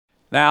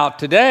Now,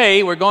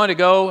 today we're going to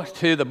go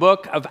to the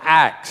book of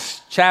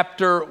Acts,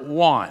 chapter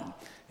 1.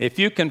 If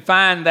you can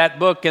find that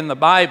book in the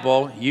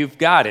Bible, you've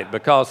got it,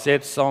 because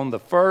it's on the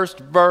first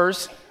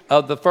verse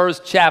of the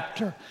first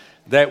chapter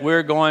that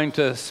we're going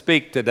to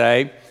speak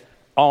today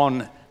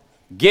on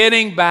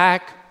getting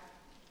back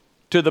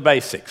to the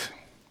basics.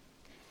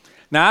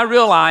 Now, I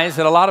realize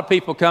that a lot of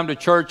people come to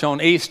church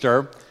on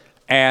Easter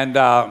and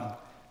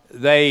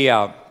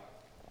they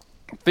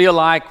feel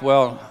like,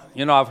 well,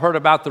 you know, I've heard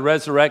about the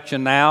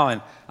resurrection now,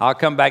 and I'll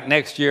come back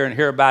next year and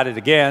hear about it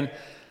again.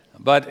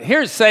 But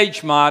here at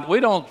Sagemont, we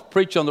don't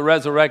preach on the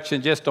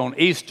resurrection just on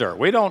Easter.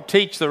 We don't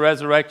teach the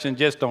resurrection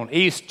just on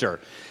Easter.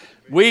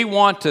 We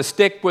want to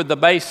stick with the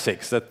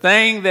basics. The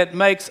thing that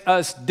makes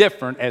us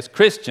different as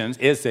Christians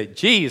is that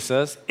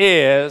Jesus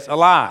is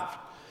alive.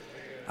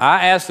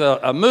 I asked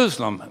a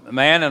Muslim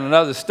man in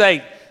another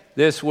state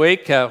this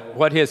week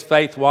what his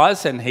faith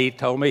was, and he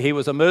told me he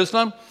was a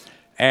Muslim.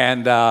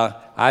 And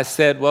I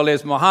said, well,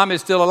 is Muhammad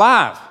still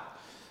alive?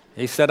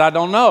 He said, I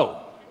don't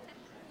know.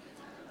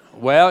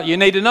 Well, you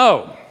need to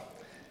know.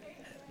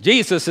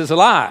 Jesus is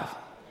alive,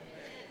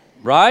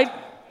 right?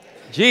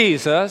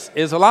 Jesus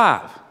is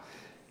alive.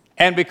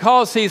 And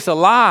because he's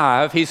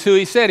alive, he's who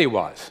he said he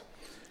was.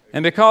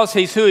 And because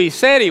he's who he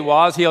said he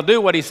was, he'll do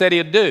what he said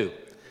he'd do.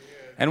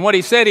 And what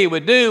he said he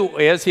would do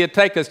is he'd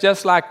take us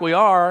just like we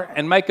are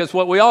and make us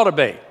what we ought to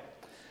be.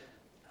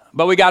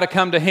 But we got to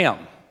come to him.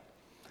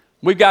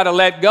 We've got to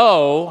let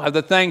go of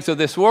the things of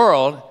this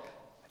world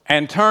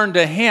and turn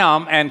to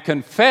him and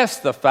confess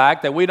the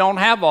fact that we don't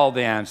have all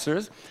the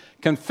answers.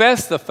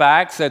 Confess the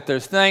facts that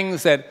there's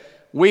things that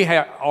we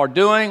are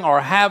doing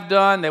or have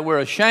done that we're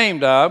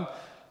ashamed of,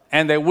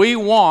 and that we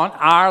want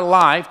our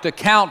life to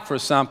count for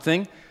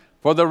something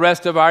for the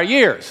rest of our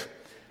years.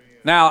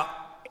 Now,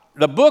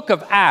 the book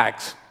of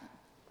Acts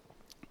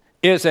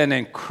is an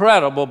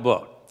incredible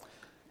book.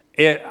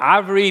 I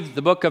read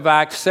the book of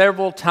Acts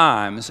several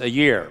times a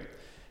year.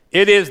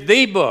 It is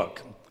the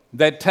book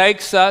that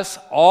takes us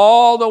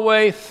all the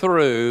way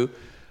through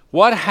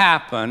what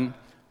happened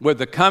with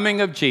the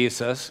coming of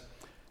Jesus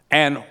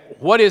and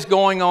what is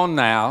going on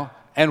now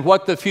and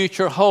what the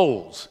future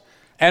holds.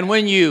 And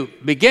when you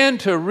begin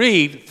to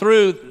read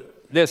through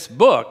this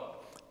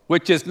book,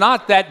 which is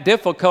not that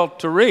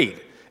difficult to read,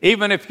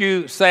 even if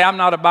you say, I'm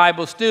not a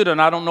Bible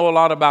student, I don't know a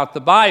lot about the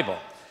Bible.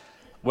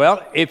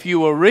 Well, if you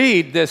will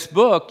read this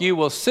book, you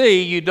will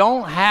see you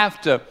don't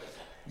have to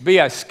be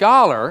a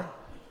scholar.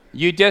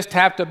 You just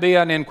have to be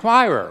an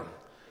inquirer.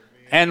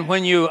 And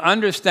when you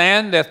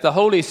understand that the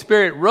Holy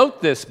Spirit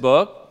wrote this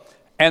book,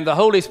 and the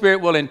Holy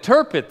Spirit will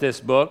interpret this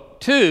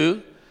book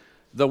to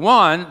the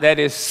one that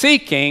is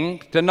seeking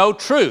to know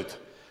truth.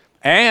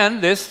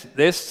 And this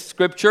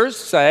scriptures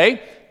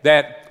say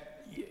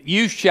that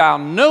you shall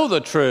know the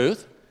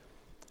truth,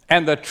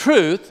 and the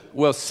truth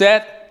will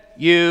set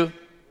you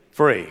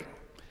free.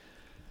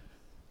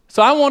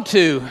 So I want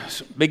to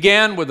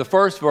begin with the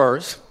first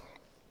verse.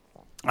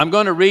 I'm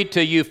going to read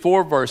to you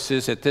 4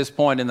 verses at this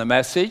point in the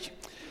message.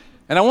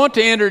 And I want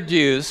to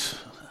introduce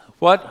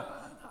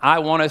what I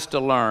want us to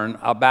learn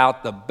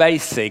about the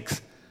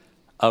basics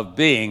of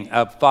being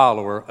a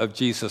follower of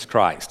Jesus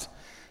Christ.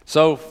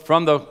 So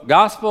from the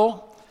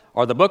gospel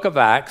or the book of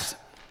Acts,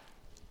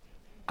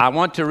 I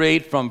want to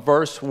read from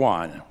verse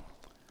 1.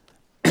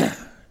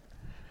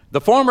 The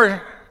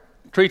former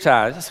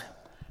treatise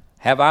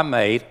have I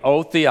made,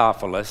 O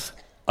Theophilus,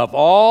 of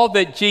all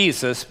that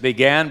Jesus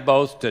began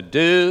both to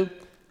do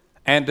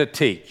and to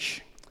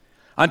teach,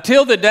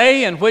 until the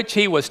day in which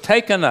he was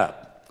taken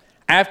up.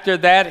 After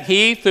that,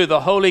 he, through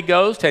the Holy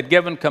Ghost, had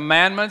given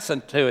commandments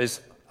unto his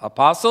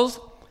apostles,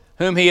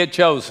 whom he had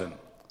chosen,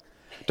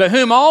 to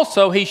whom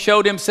also he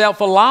showed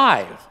himself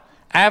alive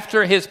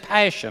after his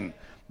passion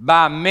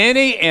by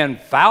many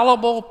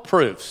infallible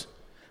proofs,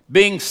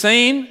 being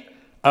seen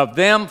of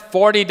them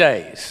 40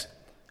 days,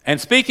 and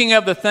speaking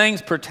of the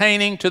things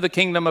pertaining to the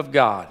kingdom of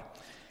God,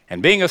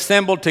 and being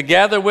assembled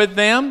together with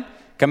them,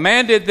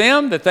 commanded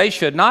them that they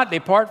should not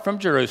depart from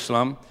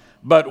Jerusalem,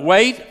 but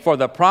wait for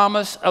the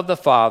promise of the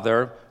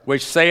Father,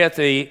 which saith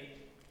he,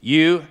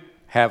 you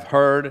have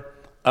heard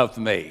of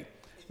me.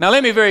 Now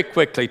let me very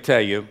quickly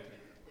tell you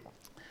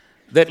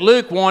that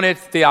Luke wanted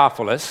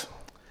Theophilus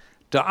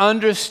to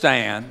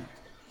understand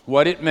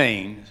what it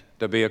means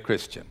to be a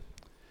Christian.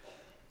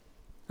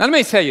 Now let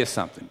me tell you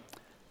something.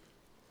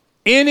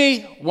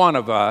 Any one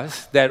of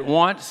us that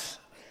wants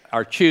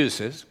or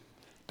chooses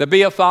to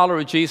be a follower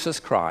of Jesus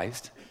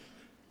Christ,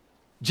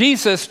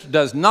 Jesus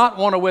does not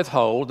want to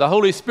withhold, the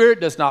Holy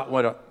Spirit does not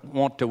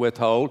want to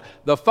withhold,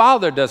 the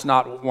Father does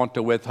not want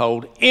to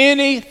withhold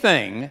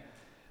anything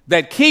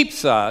that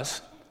keeps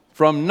us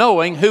from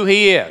knowing who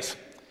he is.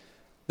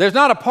 There's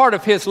not a part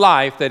of his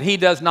life that he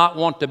does not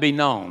want to be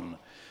known.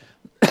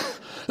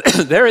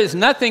 There is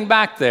nothing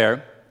back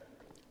there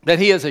that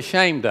he is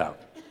ashamed of.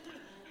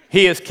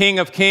 He is King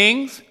of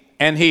kings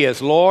and he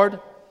is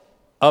Lord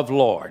of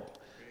lords.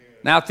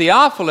 Now,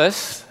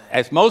 Theophilus,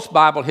 as most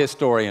Bible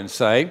historians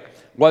say,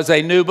 was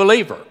a new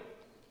believer.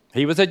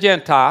 He was a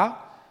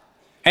Gentile,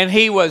 and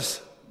he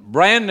was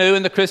brand new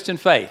in the Christian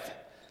faith.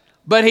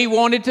 but he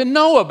wanted to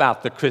know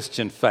about the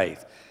Christian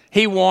faith.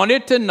 He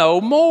wanted to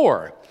know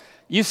more.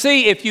 You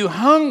see, if you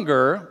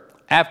hunger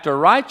after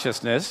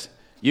righteousness,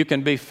 you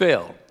can be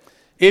filled.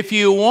 If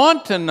you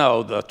want to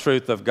know the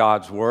truth of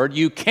God's word,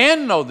 you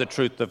can know the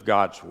truth of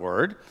God's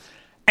word,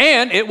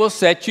 and it will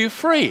set you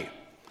free.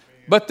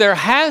 But there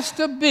has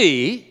to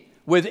be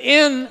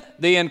within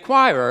the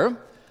inquirer,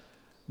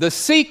 the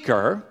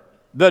seeker,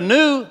 the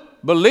new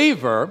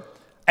believer,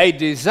 a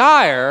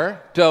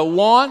desire to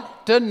want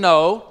to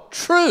know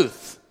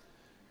truth.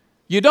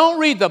 You don't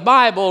read the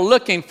Bible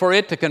looking for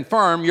it to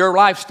confirm your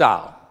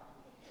lifestyle.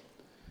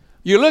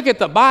 You look at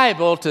the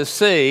Bible to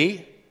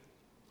see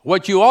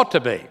what you ought to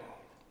be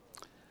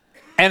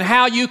and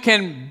how you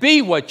can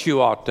be what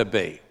you ought to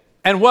be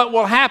and what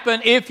will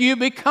happen if you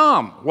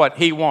become what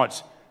he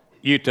wants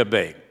you to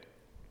be.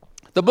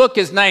 The book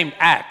is named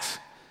Acts.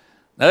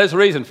 Now, there's a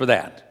reason for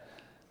that,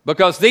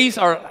 because these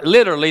are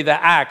literally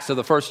the Acts of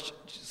the first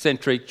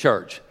century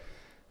church.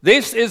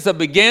 This is the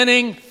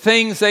beginning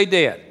things they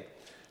did.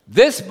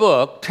 This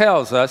book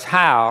tells us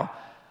how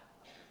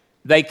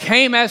they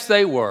came as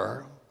they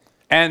were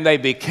and they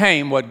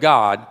became what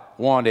God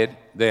wanted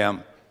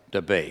them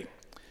to be.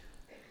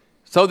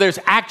 So there's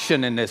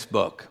action in this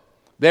book.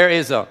 There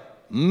is a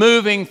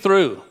moving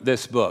through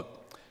this book.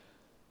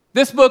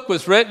 This book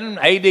was written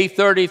AD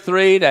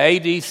 33 to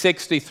AD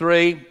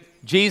 63.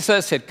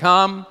 Jesus had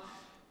come.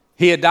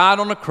 He had died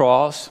on the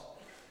cross.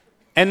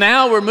 And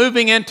now we're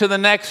moving into the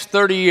next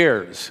 30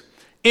 years.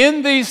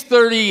 In these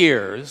 30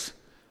 years,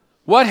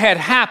 what had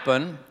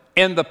happened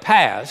in the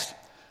past,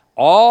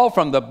 all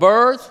from the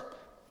birth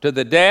to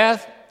the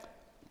death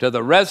to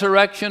the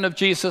resurrection of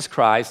Jesus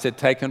Christ, had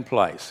taken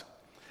place.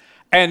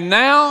 And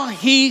now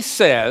he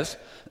says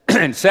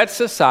and sets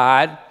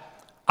aside,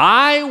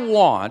 I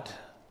want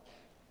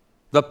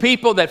the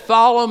people that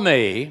follow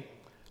me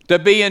to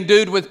be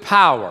endued with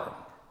power,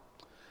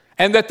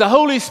 and that the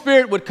Holy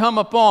Spirit would come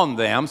upon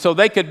them so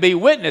they could be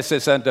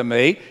witnesses unto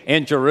me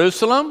in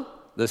Jerusalem,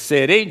 the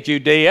city,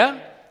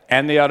 Judea,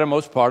 and the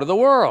uttermost part of the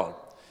world.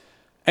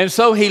 And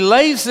so he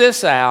lays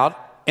this out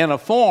in a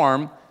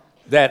form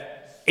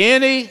that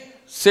any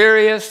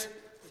serious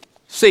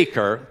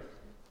seeker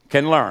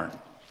can learn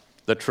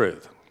the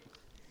truth.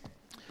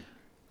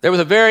 There was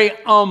a very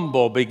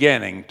humble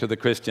beginning to the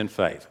Christian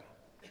faith.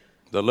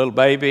 The little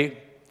baby,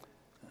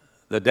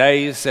 the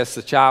days as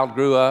the child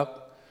grew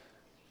up,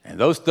 and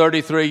those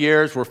 33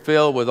 years were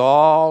filled with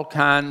all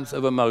kinds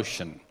of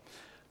emotion.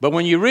 But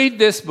when you read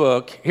this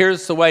book,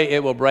 here's the way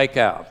it will break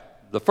out.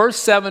 The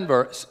first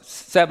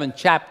seven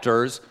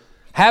chapters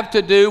have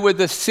to do with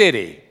the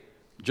city,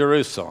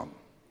 Jerusalem.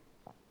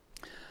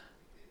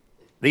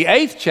 The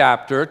 8th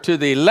chapter to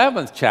the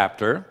 11th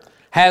chapter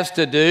has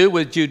to do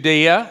with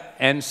Judea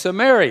and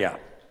Samaria,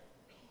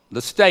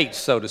 the states,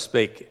 so to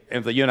speak,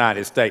 in the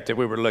United States, if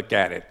we were to look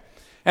at it.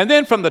 And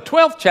then from the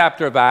 12th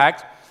chapter of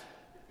Acts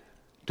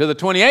to the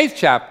 28th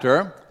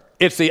chapter,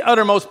 it's the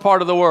uttermost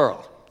part of the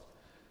world.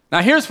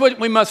 Now, here's what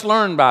we must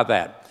learn by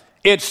that.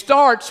 It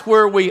starts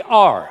where we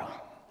are,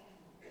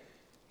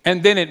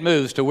 and then it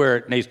moves to where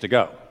it needs to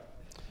go.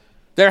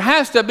 There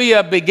has to be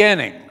a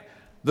beginning.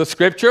 The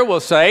scripture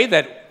will say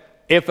that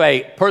if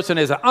a person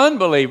is an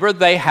unbeliever,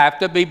 they have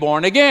to be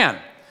born again.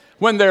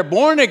 When they're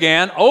born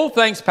again, old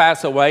things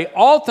pass away,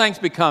 all things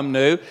become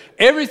new.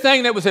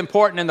 Everything that was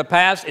important in the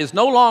past is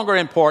no longer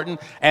important,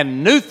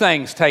 and new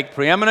things take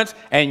preeminence,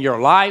 and your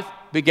life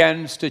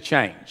begins to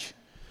change.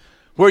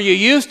 Where you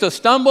used to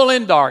stumble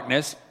in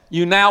darkness,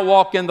 you now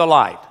walk in the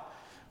light.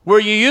 Where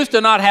you used to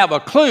not have a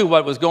clue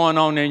what was going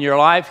on in your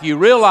life, you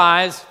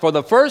realize for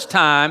the first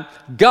time,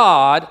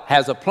 God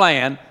has a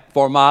plan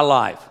for my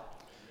life.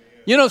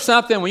 You know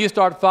something? When you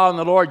start following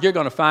the Lord, you're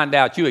going to find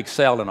out you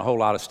excel in a whole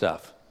lot of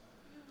stuff.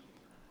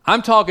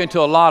 I'm talking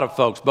to a lot of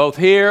folks, both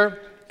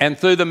here and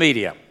through the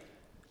media,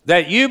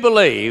 that you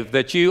believe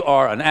that you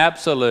are an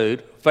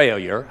absolute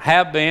failure,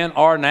 have been,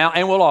 are now,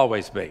 and will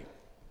always be.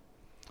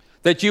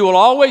 That you will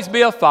always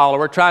be a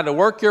follower trying to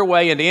work your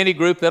way into any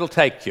group that'll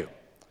take you.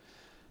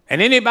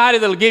 And anybody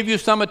that'll give you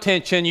some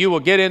attention, you will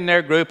get in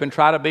their group and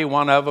try to be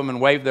one of them and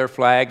wave their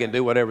flag and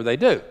do whatever they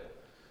do.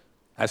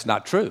 That's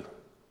not true.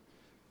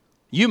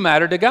 You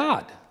matter to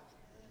God.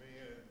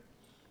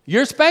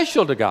 You're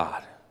special to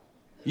God.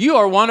 You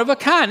are one of a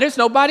kind. There's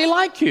nobody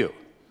like you.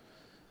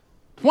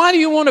 Why do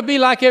you want to be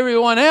like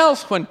everyone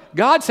else when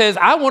God says,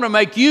 I want to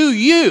make you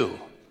you?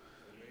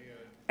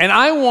 And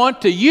I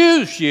want to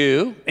use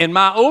you in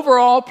my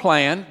overall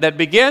plan that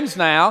begins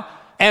now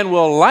and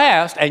will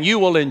last, and you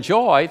will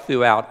enjoy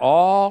throughout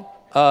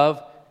all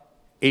of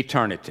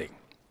eternity.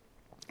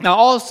 Now,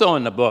 also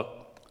in the book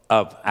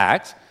of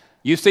Acts,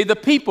 you see the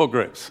people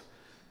groups.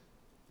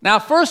 Now,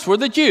 first were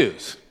the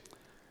Jews.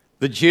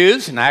 The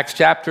Jews in Acts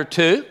chapter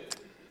 2,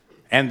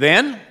 and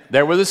then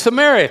there were the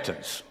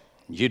Samaritans,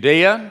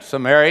 Judea,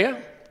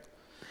 Samaria.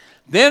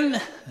 Then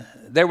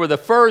there were the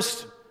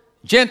first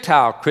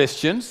Gentile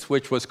Christians,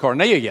 which was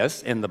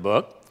Cornelius in the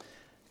book.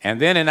 And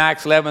then in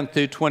Acts 11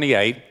 through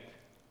 28,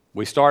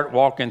 we start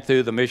walking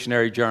through the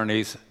missionary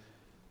journeys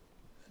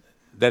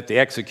that the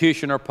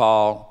executioner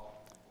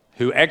Paul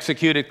who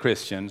executed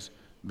Christians,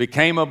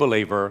 became a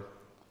believer,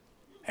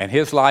 and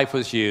his life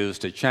was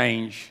used to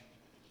change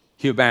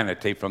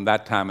humanity from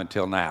that time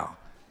until now.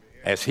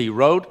 As he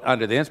wrote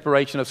under the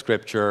inspiration of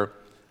Scripture,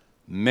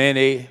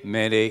 many,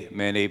 many,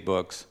 many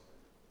books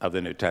of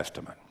the New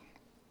Testament.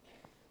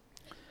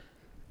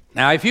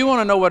 Now, if you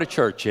want to know what a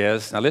church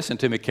is, now listen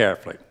to me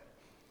carefully.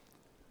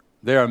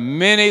 There are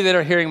many that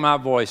are hearing my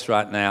voice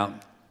right now.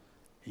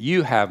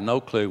 You have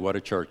no clue what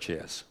a church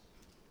is.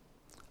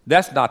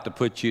 That's not to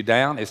put you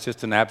down. It's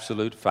just an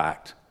absolute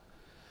fact.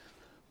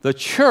 The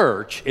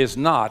church is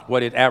not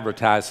what it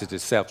advertises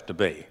itself to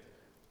be.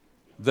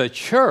 The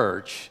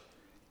church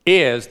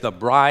is the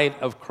bride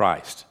of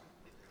Christ.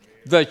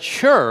 The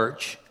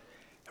church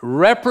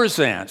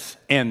represents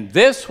in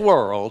this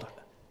world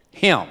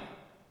Him.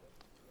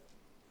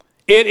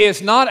 It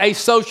is not a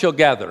social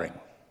gathering.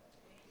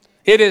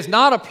 It is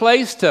not a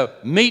place to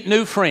meet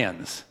new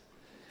friends.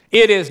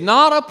 It is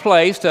not a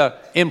place to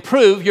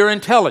improve your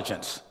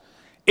intelligence.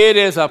 It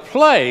is a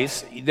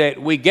place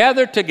that we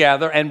gather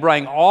together and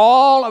bring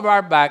all of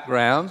our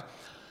backgrounds.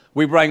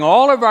 We bring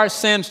all of our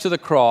sins to the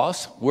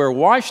cross. We're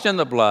washed in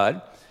the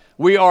blood.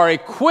 We are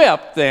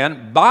equipped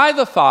then by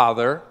the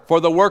Father for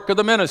the work of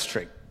the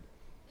ministry.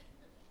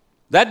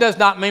 That does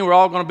not mean we're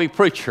all going to be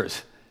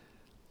preachers,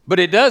 but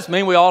it does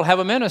mean we all have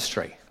a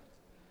ministry.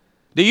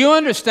 Do you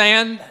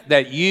understand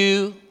that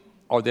you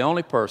are the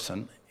only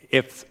person,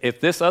 if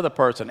this other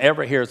person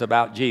ever hears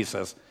about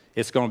Jesus,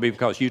 it's going to be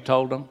because you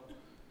told them?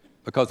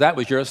 Because that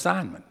was your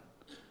assignment.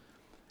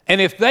 And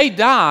if they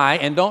die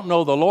and don't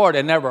know the Lord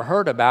and never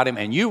heard about Him,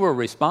 and you were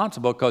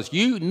responsible because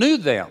you knew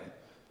them,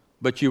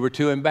 but you were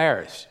too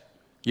embarrassed.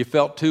 You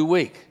felt too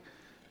weak.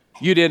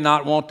 You did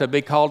not want to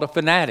be called a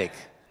fanatic.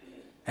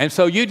 And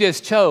so you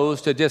just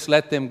chose to just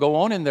let them go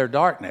on in their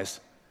darkness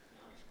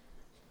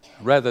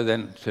rather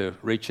than to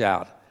reach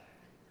out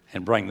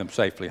and bring them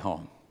safely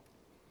home.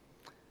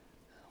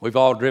 We've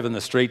all driven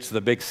the streets of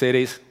the big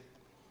cities.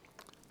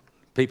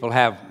 People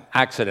have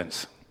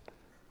accidents.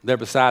 They're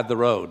beside the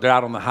road. They're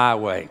out on the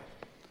highway.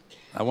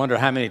 I wonder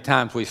how many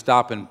times we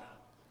stop and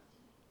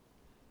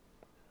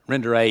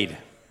render aid,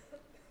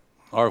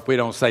 or if we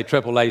don't say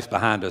AAA's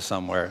behind us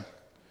somewhere.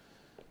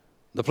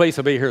 The police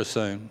will be here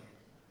soon,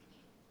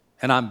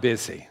 and I'm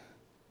busy.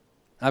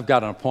 I've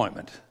got an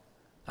appointment.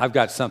 I've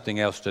got something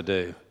else to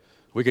do.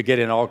 We could get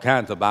in all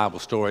kinds of Bible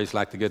stories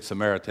like the Good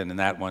Samaritan and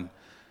that one,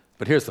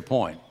 but here's the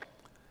point.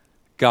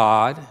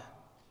 God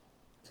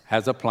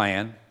has a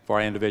plan for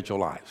our individual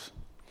lives.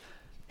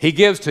 He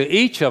gives to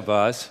each of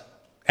us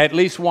at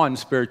least one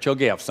spiritual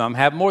gift. Some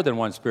have more than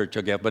one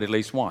spiritual gift, but at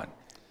least one.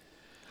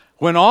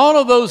 When all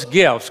of those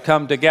gifts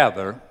come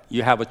together,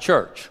 you have a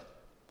church.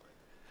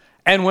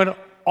 And when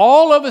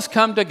all of us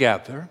come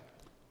together,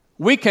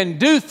 we can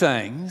do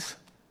things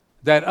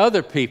that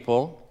other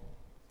people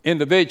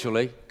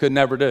individually could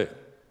never do.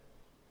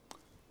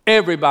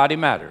 Everybody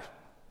matters.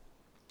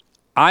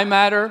 I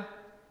matter,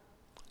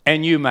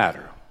 and you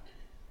matter.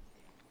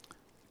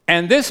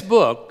 And this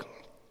book,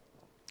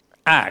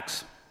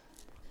 Acts,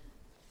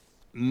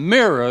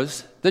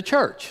 mirrors the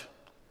church.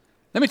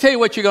 Let me tell you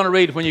what you're going to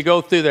read when you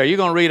go through there. You're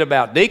going to read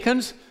about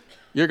deacons.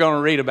 You're going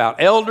to read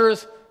about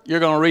elders. You're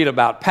going to read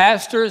about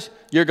pastors.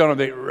 You're going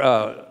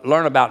to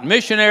learn about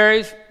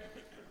missionaries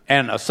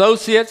and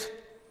associates.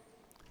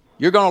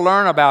 You're going to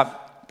learn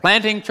about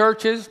planting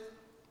churches.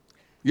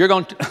 You're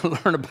going to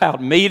learn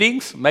about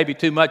meetings, maybe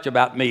too much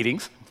about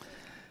meetings,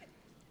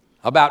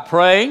 about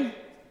praying,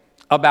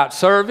 about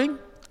serving,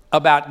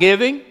 about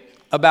giving,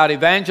 about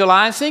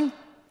evangelizing,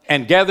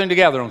 and gathering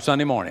together on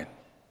Sunday morning.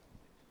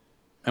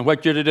 And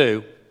what you're to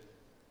do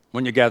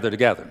when you gather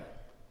together.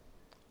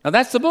 Now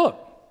that's the book.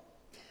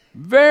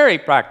 Very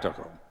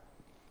practical.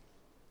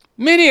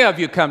 Many of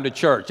you come to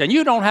church and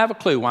you don't have a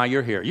clue why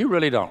you're here. You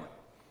really don't.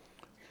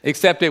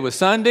 Except it was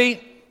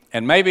Sunday,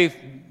 and maybe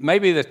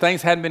the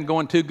things hadn't been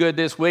going too good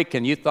this week,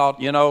 and you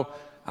thought,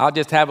 I'll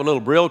just have a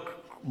little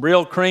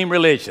Brill Cream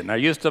religion. There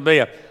used to be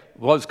what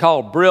was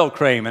called Brill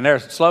Cream, and their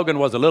slogan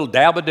was a little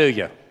dab of do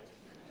ya.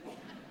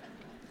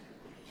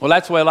 Well,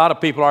 that's the way a lot of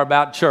people are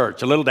about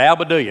church, a little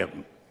dab of do ya.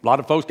 A lot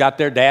of folks got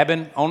their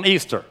dabbing on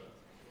Easter.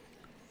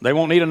 They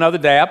won't need another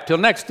dab till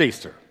next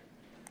Easter.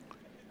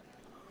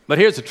 But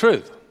here's the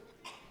truth.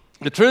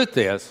 The truth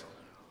is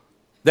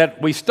that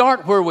we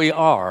start where we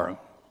are,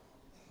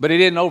 but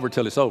it isn't over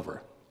till it's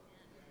over.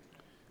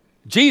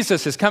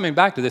 Jesus is coming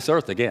back to this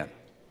earth again.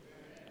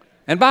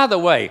 And by the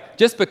way,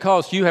 just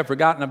because you have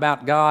forgotten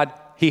about God,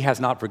 He has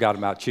not forgotten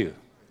about you.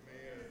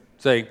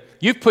 See,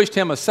 you've pushed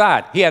Him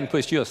aside. He hasn't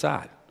pushed you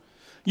aside.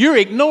 You're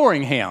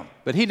ignoring Him,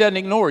 but He doesn't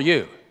ignore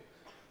you.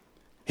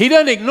 He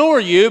doesn't ignore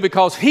you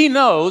because He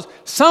knows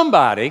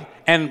somebody,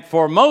 and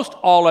for most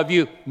all of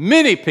you,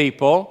 many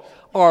people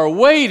are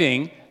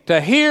waiting to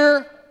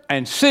hear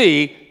and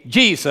see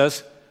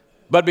Jesus,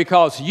 but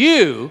because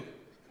you,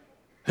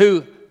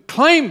 who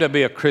claim to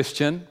be a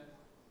Christian,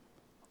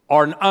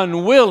 are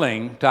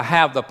unwilling to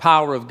have the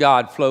power of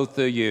God flow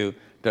through you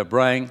to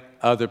bring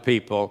other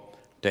people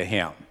to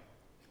Him.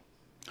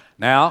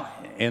 Now,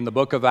 in the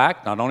book of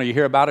Acts, not only you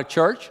hear about a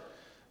church,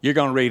 You're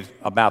going to read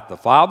about the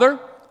Father,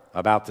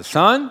 about the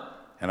Son,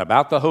 and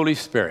about the Holy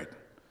Spirit.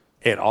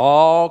 It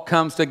all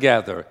comes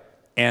together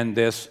in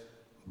this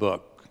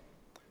book.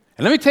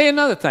 And let me tell you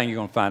another thing you're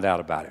going to find out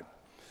about it.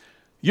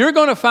 You're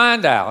going to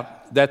find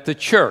out that the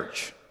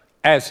church,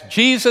 as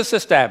Jesus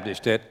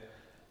established it,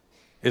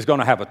 is going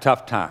to have a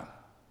tough time.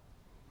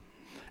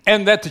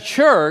 And that the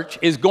church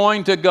is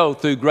going to go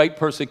through great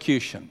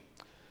persecution.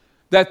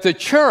 That the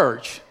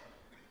church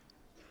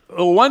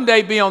will one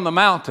day be on the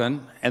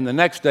mountain and the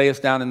next day it's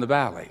down in the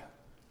valley.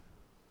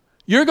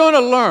 You're going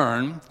to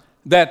learn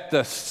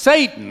that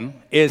Satan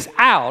is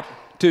out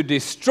to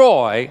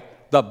destroy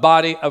the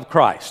body of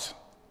Christ.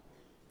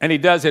 And he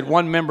does it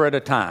one member at a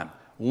time,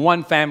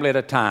 one family at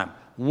a time,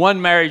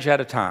 one marriage at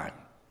a time.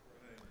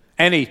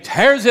 And he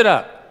tears it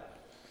up,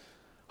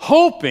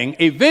 hoping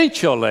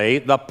eventually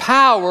the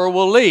power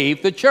will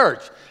leave the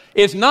church.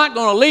 It's not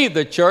going to leave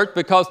the church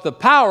because the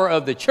power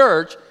of the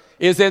church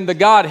is in the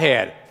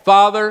Godhead,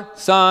 Father,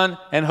 Son,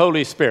 and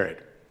Holy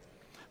Spirit.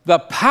 The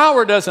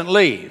power doesn't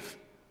leave,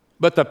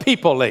 but the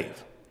people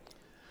leave.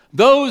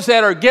 Those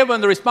that are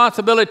given the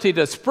responsibility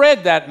to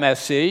spread that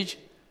message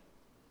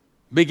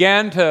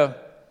began to,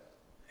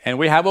 and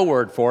we have a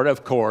word for it,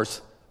 of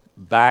course,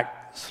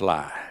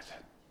 backslide.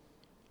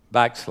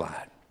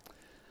 Backslide.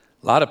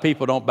 A lot of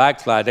people don't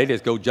backslide, they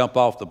just go jump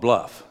off the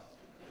bluff.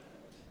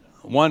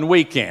 One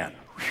weekend,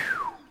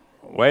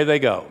 away they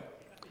go.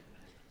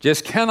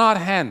 Just cannot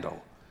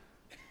handle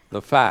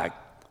the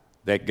fact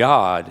that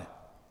God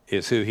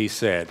is who he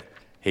said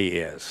he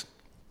is.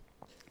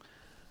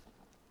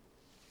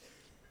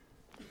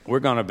 We're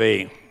going to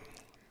be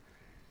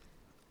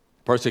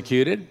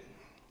persecuted,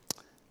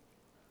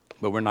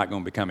 but we're not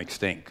going to become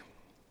extinct.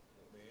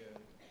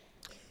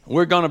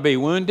 We're going to be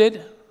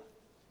wounded,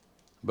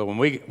 but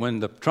when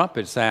the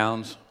trumpet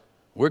sounds,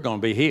 we're going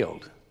to be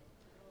healed.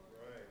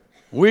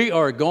 We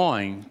are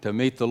going to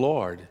meet the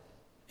Lord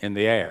in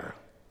the air,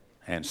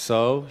 and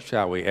so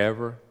shall we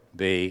ever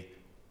be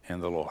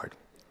in the Lord.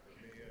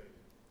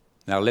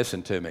 Now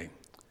listen to me.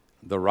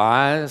 The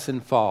rise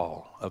and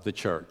fall of the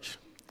church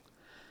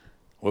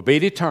will be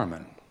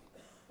determined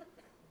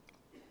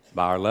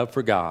by our love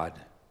for God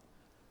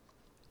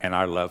and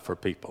our love for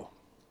people.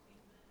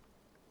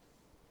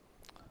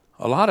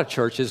 A lot of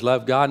churches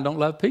love God and don't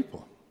love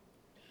people.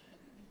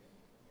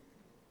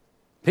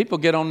 People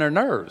get on their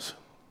nerves.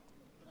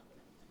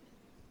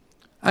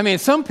 I mean,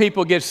 some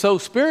people get so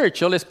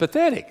spiritual, it's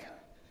pathetic.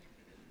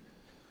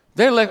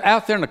 They're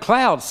out there in the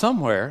clouds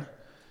somewhere,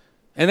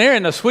 and they're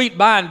in the sweet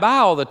by and by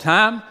all the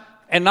time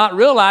and not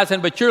realizing,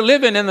 but you're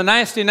living in the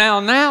nasty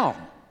now.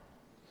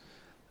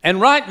 And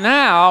right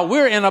now,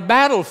 we're in a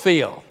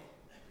battlefield.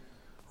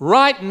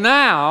 Right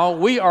now,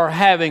 we are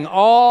having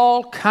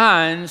all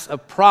kinds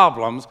of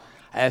problems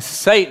as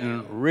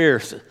Satan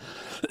rears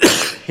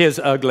his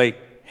ugly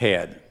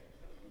head.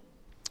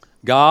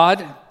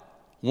 God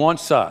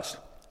wants us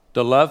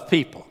to love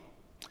people.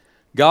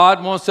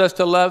 God wants us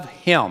to love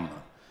him.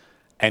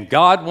 And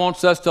God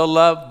wants us to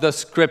love the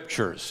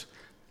Scriptures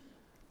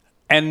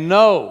and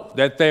know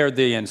that they're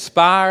the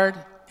inspired,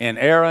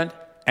 inerrant,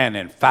 and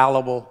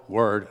infallible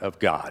Word of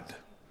God.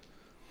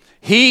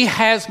 He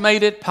has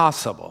made it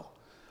possible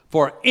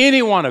for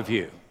any one of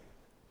you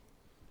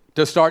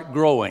to start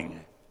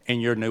growing in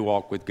your new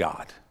walk with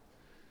God.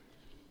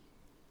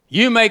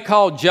 You may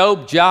call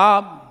Job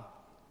Job,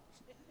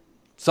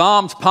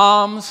 Psalms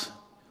Palms,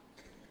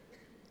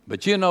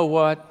 but you know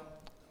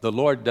what? The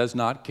Lord does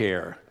not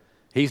care.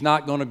 He's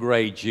not going to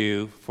grade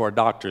you for a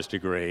doctor's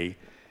degree.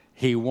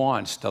 He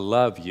wants to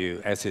love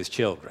you as his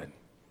children.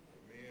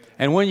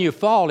 And when you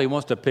fall, he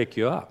wants to pick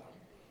you up.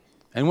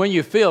 And when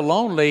you feel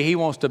lonely, he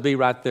wants to be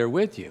right there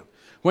with you.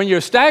 When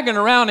you're staggering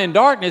around in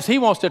darkness, he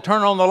wants to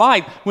turn on the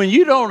light. When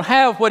you don't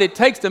have what it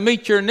takes to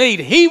meet your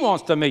need, he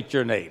wants to meet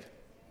your need.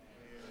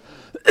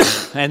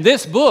 And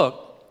this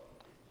book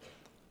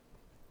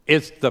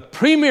is the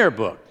premier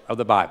book of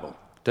the Bible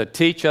to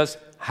teach us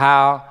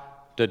how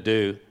to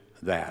do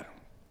that.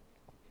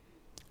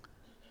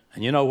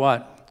 And you know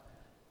what?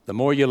 The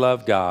more you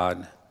love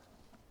God,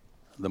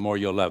 the more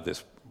you'll love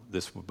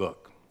this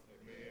book.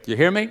 You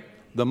hear me?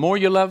 The more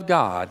you love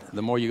God,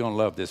 the more you're going to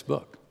love this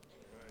book.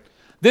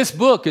 This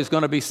book is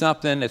going to be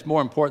something that's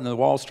more important than the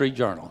Wall Street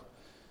Journal.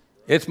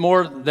 It's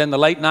more than the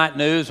late night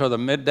news or the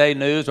midday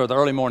news or the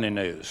early morning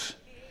news.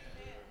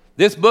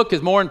 This book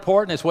is more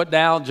important. It's what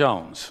Dow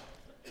Jones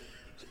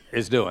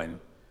is doing.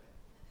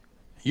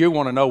 You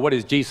want to know, what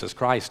is Jesus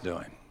Christ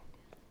doing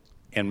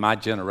in my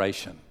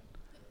generation?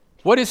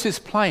 What is his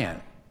plan?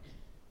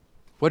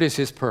 What is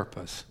his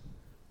purpose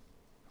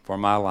for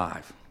my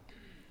life?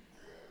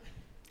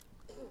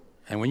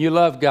 And when you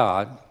love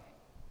God,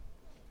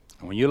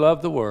 and when you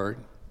love the Word,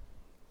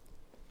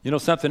 you know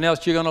something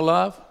else you're going to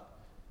love?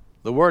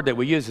 The word that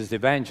we use is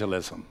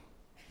evangelism.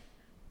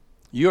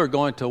 You're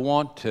going to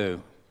want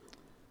to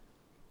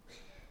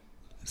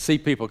see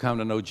people come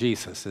to know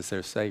Jesus as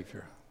their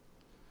Savior.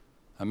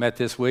 I met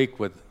this week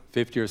with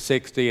 50 or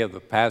 60 of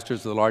the pastors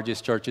of the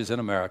largest churches in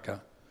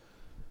America.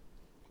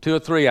 2 or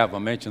 3 of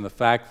them mentioned the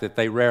fact that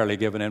they rarely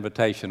give an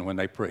invitation when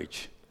they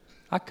preach.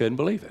 I couldn't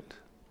believe it.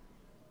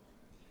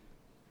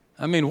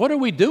 I mean, what are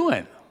we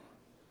doing?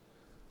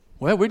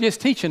 Well, we're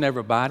just teaching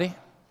everybody.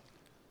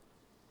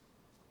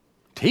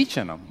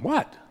 Teaching them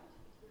what?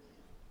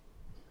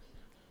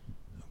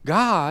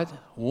 God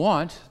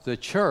wants the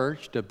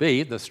church to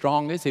be the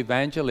strongest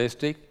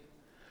evangelistic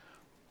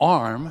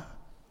arm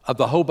of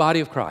the whole body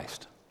of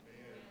Christ.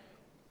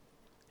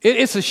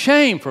 It's a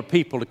shame for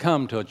people to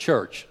come to a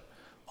church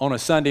on a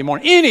Sunday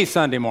morning, any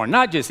Sunday morning,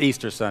 not just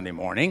Easter Sunday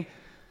morning,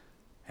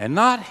 and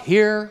not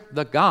hear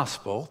the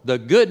gospel, the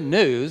good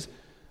news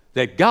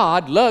that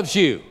God loves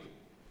you.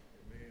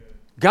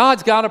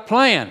 God's got a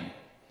plan.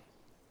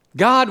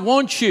 God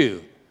wants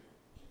you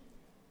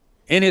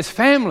in His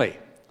family,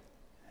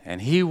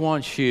 and He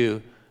wants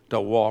you to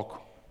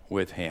walk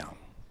with Him.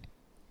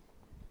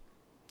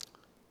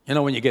 You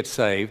know, when you get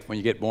saved, when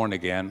you get born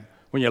again,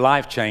 when your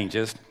life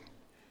changes,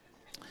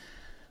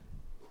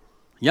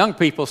 young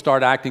people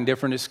start acting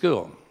different at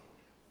school.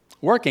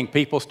 Working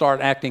people start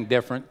acting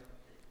different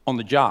on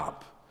the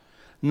job.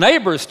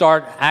 Neighbors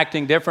start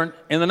acting different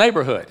in the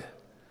neighborhood.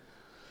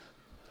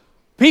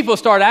 People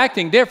start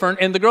acting different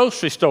in the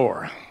grocery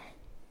store.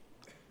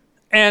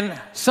 And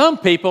some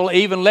people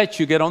even let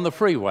you get on the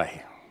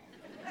freeway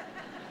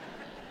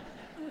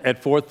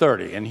at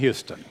 4:30 in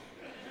Houston.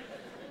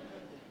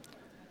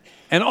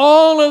 And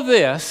all of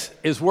this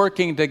is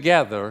working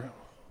together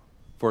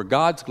for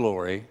God's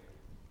glory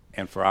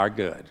and for our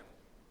good,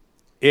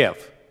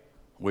 if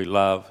we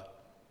love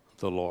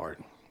the Lord.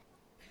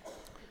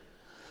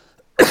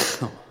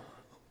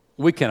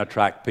 We can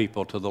attract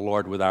people to the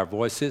Lord with our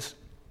voices,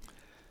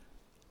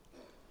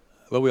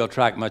 but we'll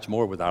attract much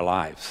more with our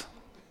lives.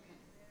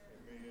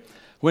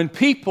 When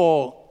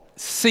people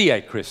see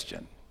a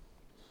Christian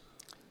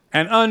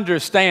and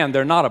understand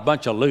they're not a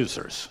bunch of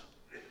losers,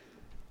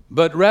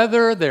 but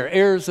rather they're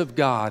heirs of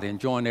God and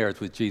joint heirs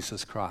with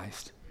Jesus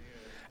Christ,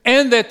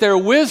 and that their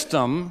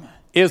wisdom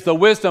is the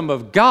wisdom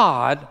of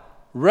God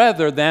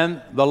rather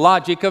than the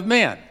logic of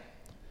men,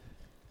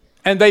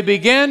 and they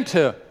begin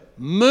to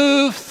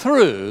move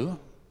through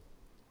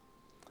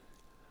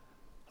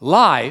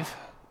life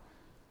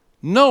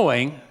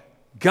knowing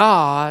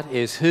God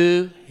is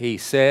who He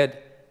said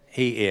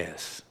He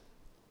is.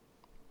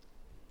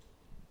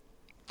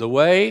 The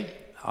way,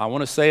 I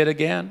want to say it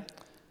again,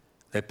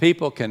 that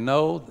people can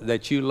know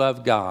that you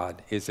love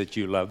God is that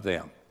you love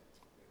them.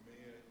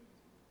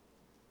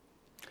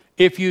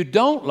 If you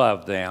don't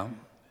love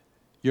them,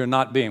 you're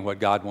not being what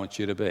God wants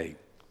you to be.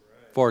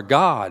 For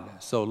God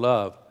so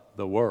loved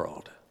the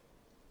world.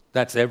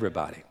 That's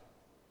everybody.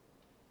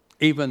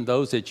 Even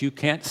those that you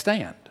can't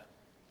stand.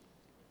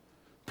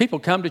 People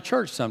come to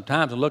church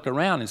sometimes and look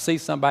around and see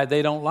somebody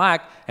they don't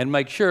like and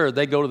make sure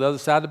they go to the other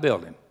side of the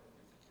building.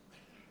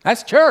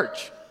 That's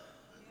church.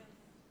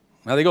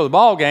 Now, they go to the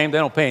ball game, they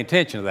don't pay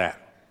attention to that.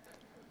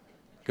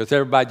 Because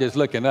everybody just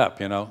looking up,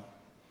 you know,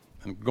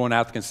 and going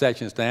out the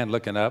concession stand,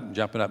 looking up and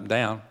jumping up and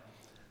down.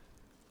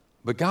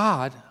 But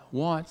God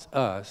wants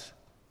us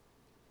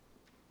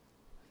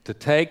to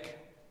take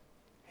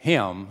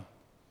Him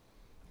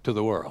to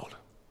the world.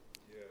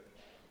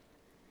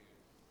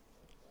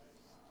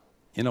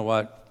 You know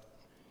what?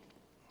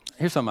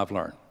 Here's something I've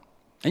learned.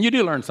 And you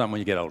do learn something when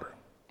you get older.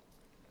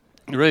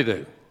 You really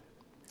do.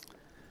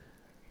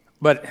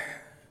 But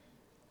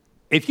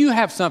if you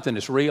have something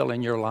that's real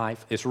in your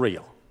life, it's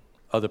real.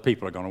 Other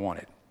people are going to want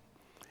it.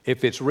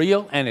 If it's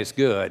real and it's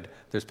good,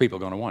 there's people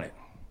going to want it.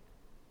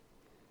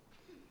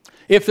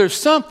 If there's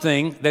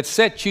something that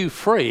sets you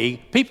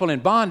free, people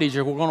in bondage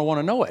are going to want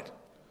to know it.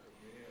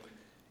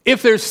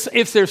 If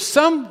there's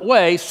some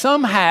way,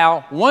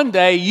 somehow, one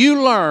day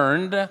you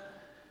learned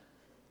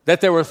that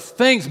there were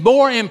things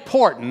more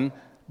important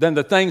than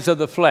the things of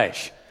the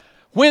flesh.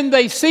 When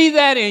they see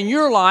that in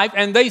your life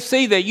and they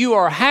see that you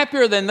are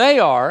happier than they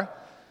are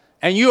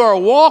and you are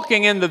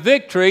walking in the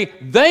victory,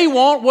 they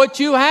want what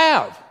you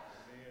have.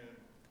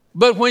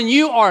 But when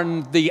you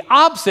are the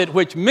opposite,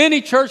 which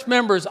many church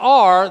members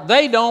are,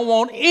 they don't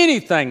want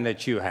anything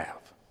that you have.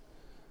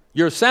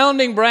 You're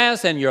sounding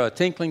brass and you're a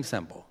tinkling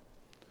cymbal.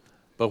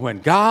 But when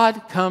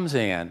God comes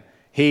in,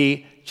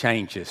 He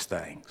changes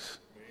things.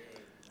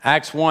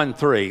 Acts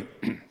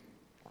 1:3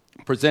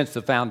 presents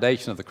the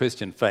foundation of the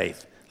Christian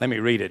faith. Let me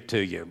read it to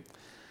you.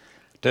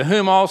 To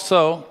whom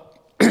also,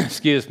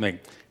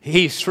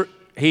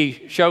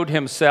 he showed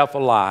Himself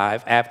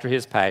alive after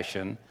His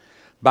passion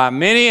by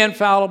many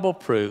infallible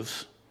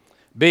proofs,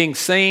 being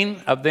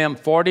seen of them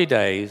 40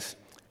 days,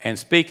 and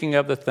speaking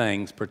of the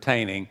things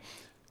pertaining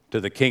to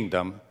the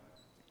kingdom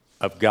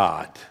of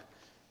God.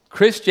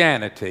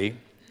 Christianity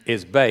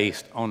is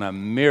based on a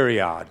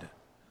myriad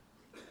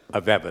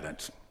of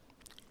evidence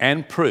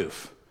and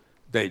proof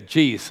that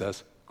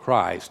Jesus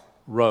Christ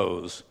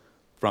rose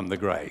from the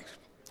grave.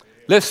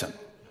 Listen.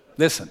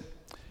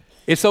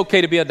 It's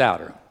okay to be a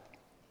doubter.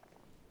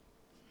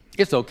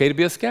 It's okay to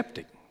be a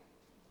skeptic.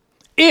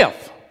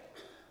 If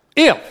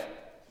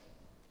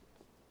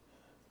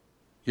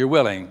you're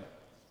willing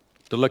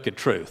to look at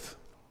truth.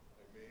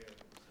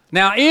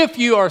 Now, if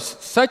you are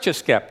such a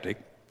skeptic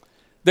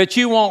that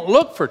you won't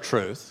look for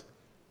truth,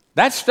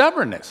 that's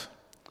stubbornness.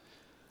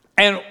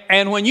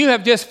 And when you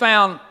have just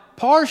found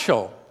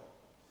partial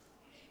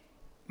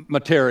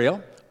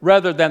material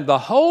rather than the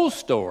whole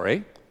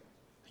story,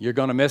 you're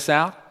going to miss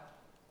out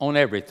on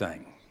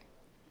everything.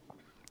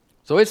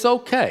 So it's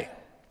okay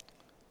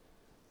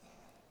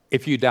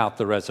if you doubt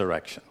the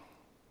resurrection.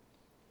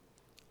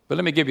 But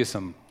let me give you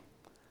some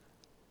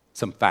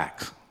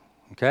facts,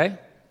 okay?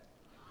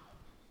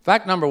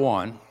 Fact number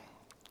one,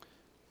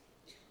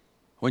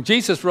 when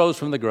Jesus rose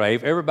from the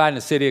grave, everybody in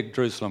the city of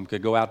Jerusalem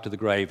could go out to the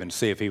grave and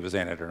see if he was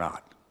in it or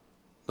not.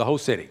 The whole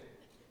city.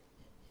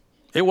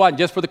 It wasn't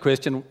just for the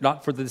Christian,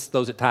 not for those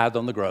that tithed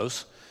on the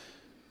gross.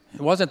 It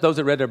wasn't those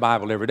that read their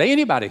Bible every day.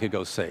 Anybody could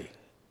go see.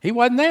 He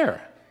wasn't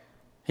there.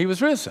 He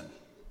was risen.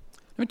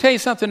 Let me tell you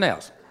something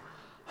else.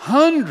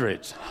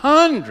 Hundreds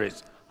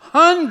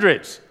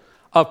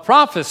of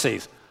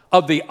prophecies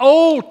of the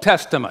Old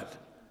Testament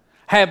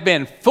have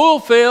been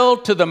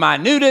fulfilled to the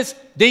minutest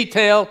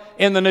detail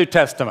in the New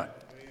Testament.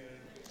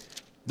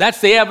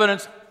 That's the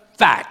evidence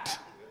fact.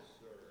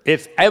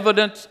 It's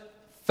evidence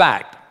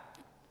fact.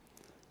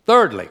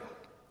 Thirdly,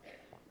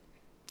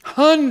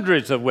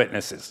 hundreds of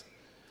witnesses.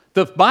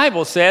 The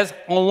Bible says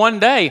on one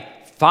day,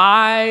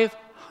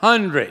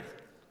 500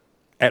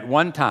 at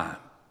one time.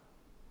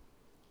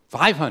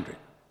 500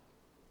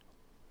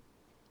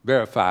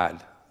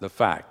 verified the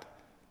fact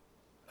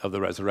of the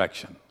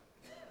resurrection.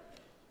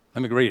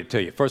 Let me read it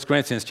to you. 1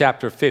 Corinthians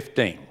chapter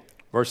 15,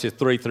 verses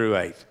 3 through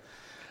 8.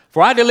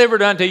 For I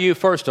delivered unto you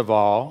first of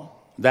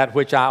all that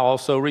which I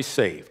also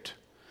received.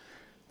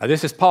 Now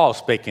this is Paul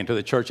speaking to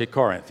the church at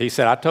Corinth. He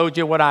said, I told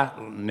you what I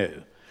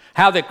knew.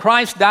 How that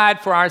Christ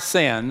died for our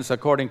sins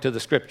according to the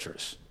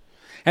Scriptures.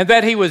 And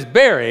that he was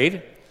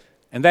buried,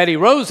 and that he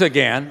rose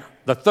again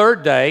the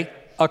third day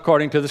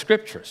according to the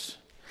Scriptures.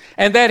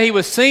 And that he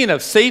was seen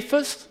of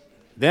Cephas,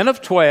 then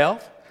of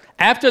 12.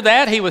 After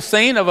that he was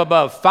seen of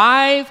above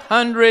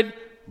 500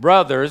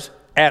 brothers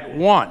at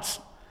once,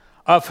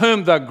 of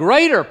whom the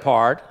greater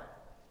part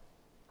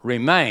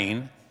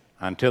remain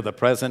until the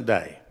present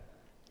day.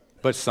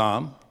 But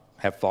some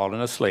have fallen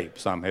asleep,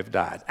 some have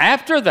died.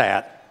 After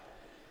that,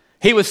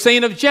 he was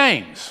seen of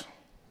James,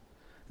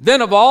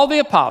 then of all the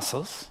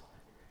apostles,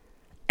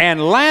 and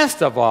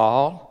last of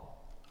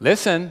all,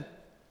 listen,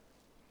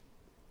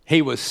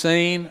 he was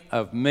seen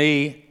of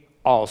me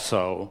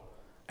also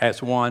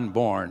as one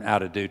born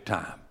out of due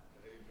time.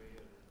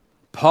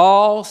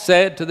 Paul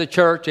said to the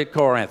church at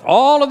Corinth,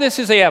 all of this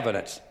is the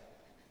evidence.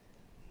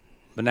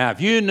 But now if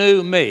you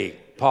knew me,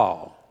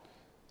 Paul,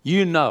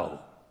 you know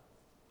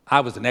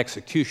I was an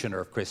executioner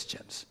of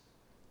Christians.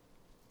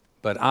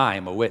 But I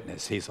am a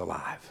witness he's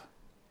alive.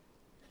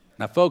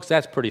 Now, folks,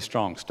 that's pretty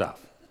strong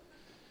stuff.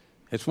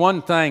 It's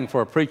one thing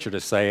for a preacher to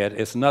say it.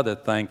 It's another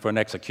thing for an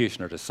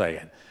executioner to say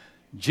it.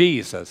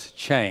 Jesus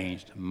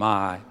changed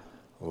my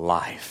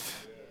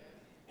life.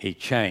 He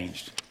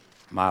changed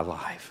my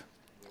life.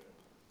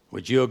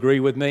 Would you agree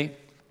with me?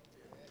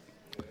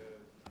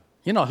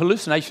 You know,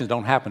 hallucinations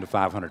don't happen to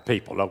 500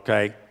 people,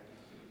 okay?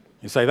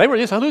 You say, they were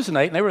just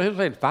hallucinating. They were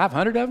hallucinating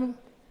 500 of them?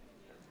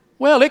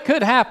 Well, it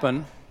could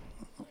happen.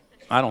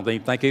 I don't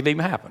even think it'd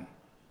even happen.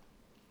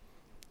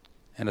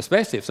 And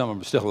especially if some of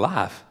them are still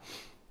alive,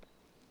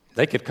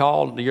 they could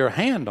call your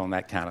hand on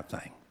that kind of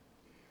thing.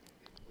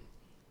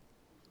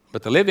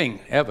 But the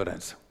living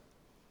evidence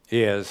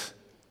is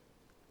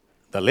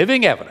the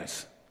living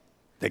evidence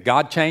that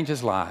God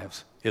changes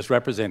lives is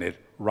represented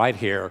right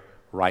here,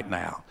 right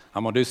now.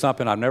 I'm going to do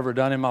something I've never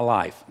done in my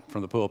life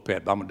from the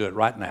pulpit, but I'm going to do it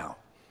right now.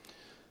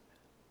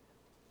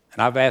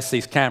 And I've asked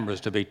these cameras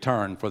to be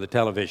turned for the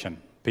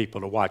television people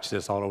to watch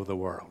this all over the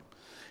world.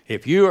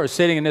 If you are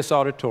sitting in this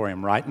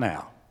auditorium right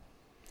now,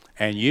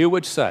 and you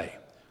would say,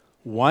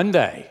 one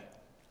day,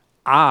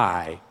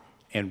 I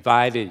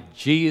invited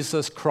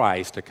Jesus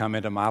Christ to come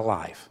into my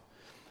life.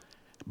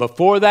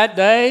 Before that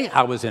day,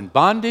 I was in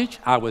bondage,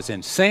 I was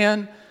in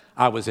sin,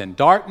 I was in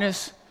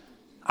darkness,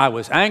 I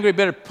was angry,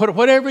 bitter, put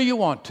whatever you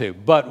want to.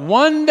 But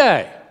one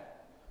day,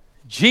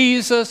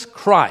 Jesus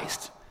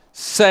Christ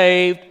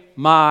saved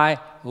my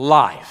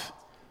life.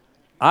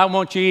 I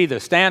want you to either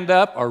stand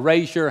up or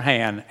raise your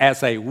hand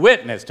as a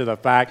witness to the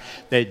fact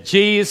that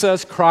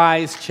Jesus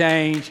Christ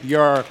changed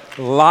your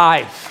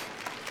life.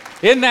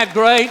 Isn't that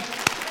great?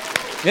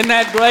 Isn't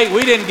that great?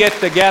 We didn't get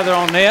together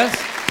on this.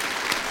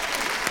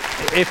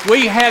 If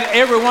we had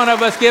every one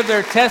of us give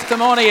their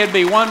testimony, it'd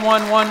be 1,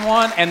 1, 1,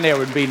 1, and there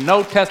would be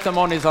no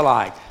testimonies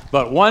alike.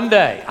 But one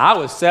day, I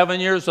was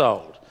 7 years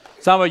old.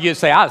 Some of you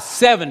say, I was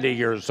 70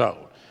 years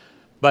old.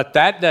 But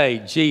that day,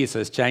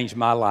 Jesus changed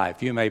my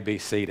life. You may be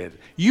seated.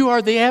 You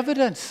are the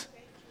evidence.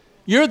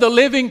 You're the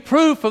living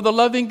proof of the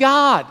loving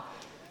God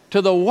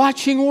to the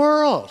watching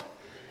world.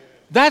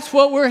 That's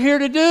what we're here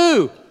to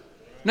do.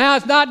 Now,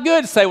 it's not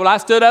good to say, well, I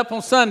stood up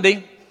on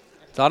Sunday,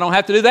 so I don't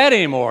have to do that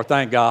anymore,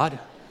 thank God.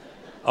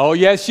 Oh,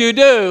 yes, you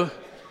do.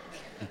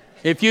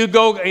 If you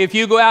go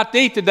out to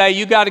eat today,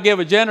 you got to give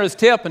a generous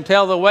tip and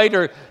tell the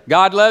waiter,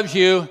 God loves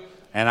you,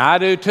 and I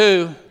do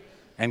too,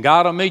 and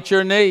God will meet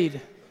your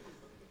need.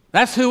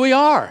 That's who we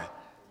are.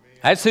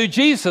 That's who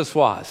Jesus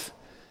was.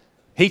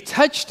 He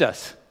touched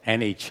us,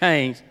 and he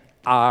changed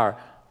our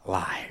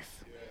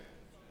life.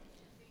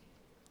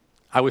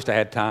 I wish I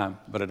had time,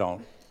 but I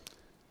don't,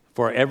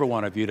 for every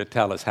one of you to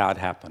tell us how it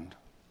happened.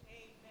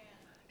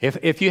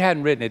 If you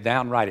hadn't written it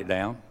down, write it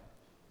down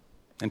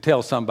and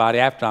tell somebody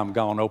after I'm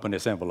gone, open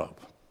this envelope.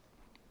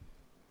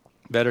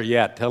 Better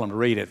yet, tell them to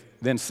read it,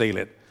 then seal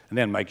it, and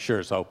then make sure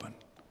it's open.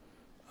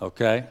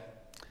 Okay?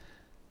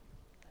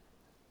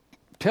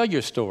 Tell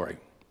your story.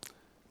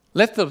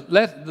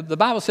 The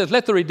Bible says,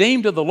 let the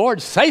redeemed of the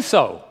Lord say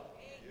so.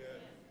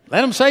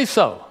 Let them say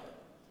so.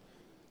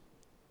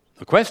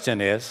 The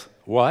question is,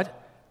 what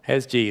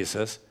has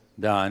Jesus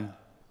done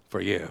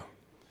for you?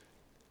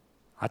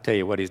 I tell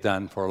you what he's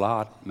done for a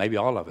lot, maybe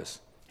all of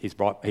us. He's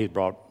brought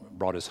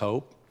us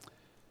hope.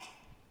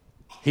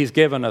 He's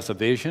given us a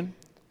vision.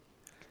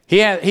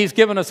 He's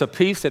given us a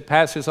peace that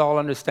passes all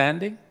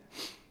understanding.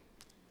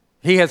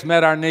 He has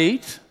met our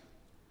needs.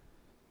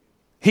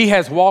 He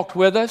has walked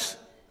with us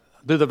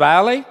through the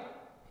valley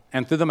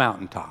and through the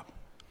mountaintop.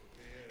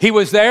 He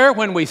was there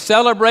when we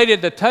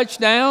celebrated the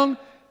touchdown,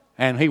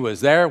 and he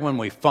was there when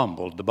we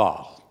fumbled the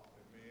ball.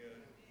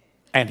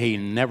 And he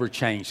never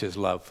changed his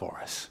love for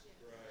us.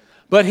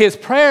 But his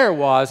prayer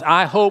was,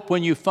 I hope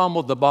when you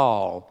fumbled the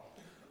ball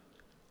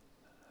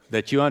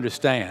that you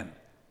understand,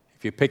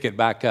 if you pick it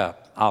back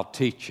up, I'll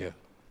teach you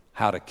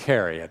how to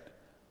carry it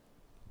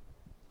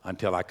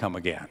until I come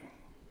again.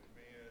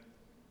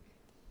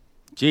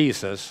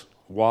 Jesus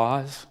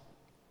was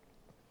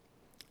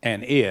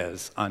and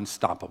is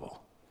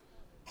unstoppable.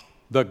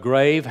 The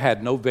grave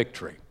had no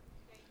victory.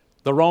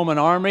 The Roman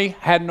army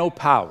had no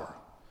power.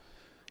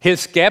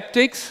 His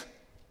skeptics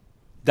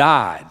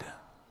died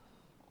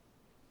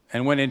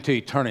and went into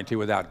eternity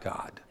without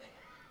God.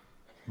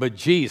 But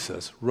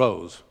Jesus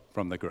rose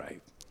from the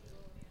grave.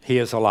 He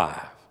is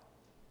alive.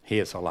 He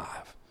is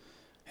alive.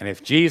 And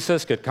if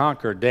Jesus could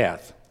conquer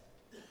death,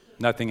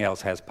 nothing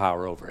else has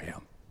power over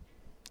him.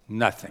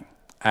 Nothing.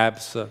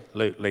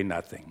 Absolutely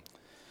nothing.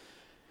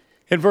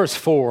 In verse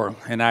 4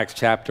 in Acts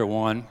chapter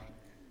 1,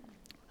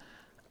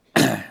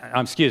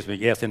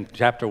 in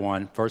chapter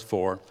 1, verse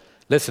 4,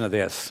 listen to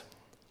this.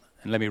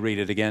 And let me read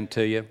it again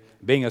to you.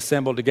 Being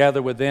assembled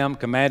together with them,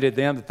 commanded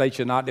them that they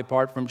should not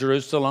depart from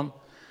Jerusalem,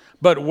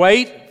 but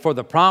wait for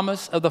the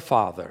promise of the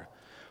Father,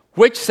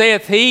 which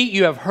saith he,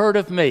 you have heard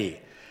of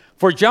me.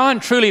 For John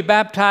truly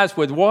baptized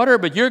with water,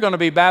 but you're going to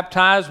be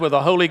baptized with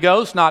the Holy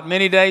Ghost not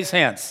many days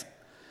hence.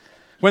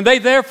 When they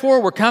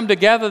therefore were come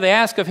together, they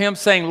asked of him,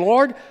 saying,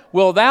 Lord,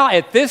 wilt thou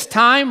at this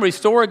time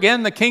restore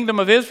again the kingdom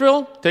of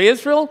Israel to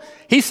Israel?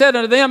 He said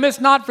unto them, it's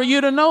not for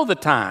you to know the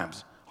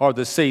times or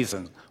the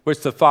seasons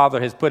which the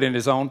Father has put in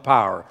his own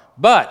power.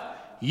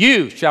 But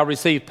you shall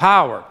receive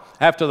power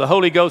after the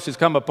Holy Ghost has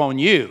come upon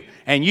you,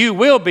 and you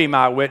will be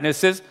my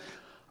witnesses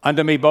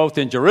unto me both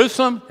in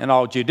Jerusalem and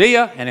all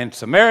Judea and in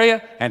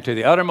Samaria and to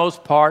the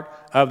uttermost part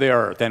of the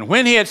earth. And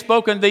when he had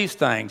spoken these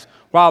things,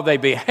 while they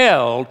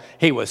beheld,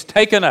 he was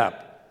taken up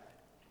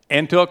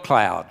into a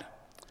cloud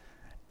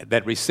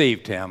that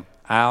received him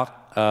out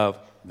of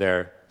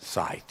their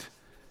sight.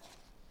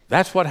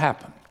 That's what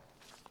happened.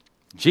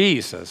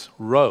 Jesus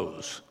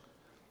rose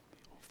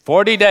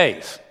 40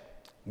 days,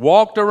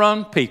 walked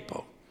around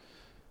people,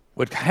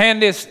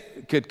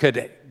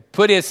 could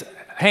put his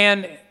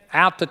hand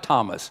out to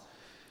Thomas.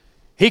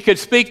 He could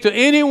speak to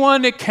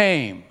anyone that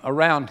came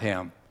around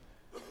him.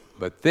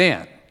 But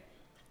then,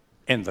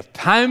 in the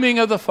timing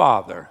of the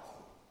Father,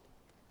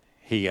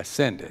 he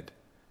ascended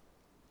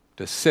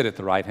to sit at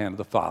the right hand of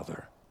the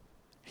Father.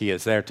 He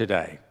is there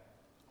today,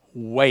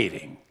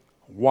 waiting,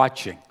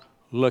 watching,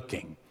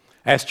 looking.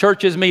 As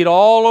churches meet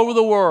all over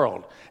the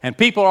world, and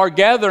people are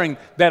gathering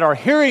that are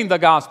hearing the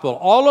gospel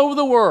all over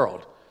the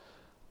world,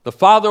 the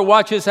Father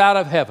watches out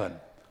of heaven.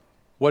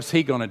 What's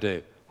he going to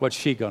do? What's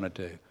she going to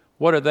do?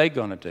 What are they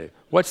going to do?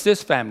 What's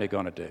this family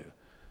going to do?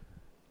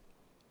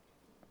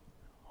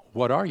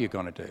 What are you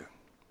going to do?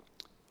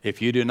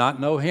 If you do not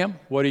know him,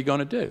 what are you going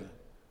to do?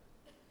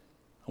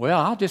 Well,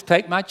 I'll just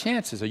take my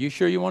chances. Are you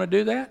sure you want to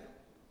do that?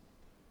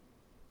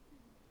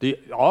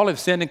 All have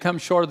sinned and come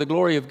short of the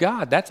glory of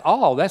God. That's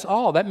all. That's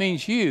all. That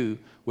means you,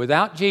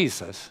 without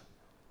Jesus,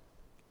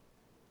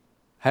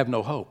 have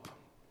no hope.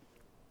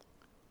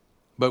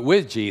 But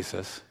with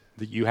Jesus,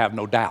 you have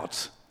no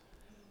doubts.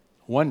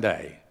 One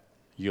day,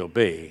 you'll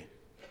be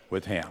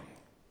with him.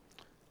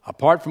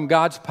 Apart from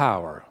God's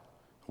power,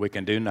 we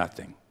can do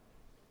nothing.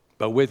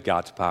 But with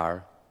God's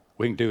power,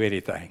 we can do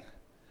anything.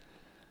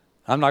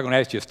 I'm not going to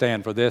ask you to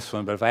stand for this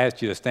one, but if I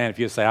asked you to stand, if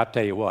you say, I'll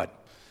tell you what,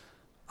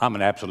 I'm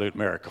an absolute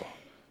miracle.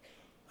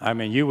 I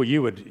mean, you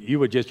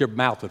would just, your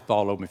mouth would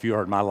fall open if you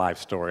heard my life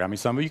story. I mean,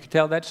 some of you could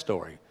tell that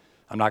story.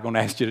 I'm not going to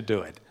ask you to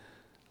do it.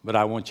 But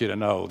I want you to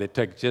know that it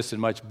takes just as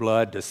much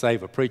blood to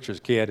save a preacher's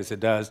kid as it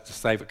does to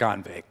save a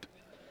convict.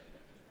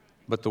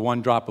 But the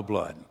one drop of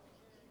blood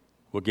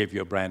will give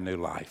you a brand new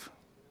life.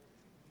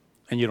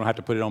 And you don't have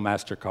to put it on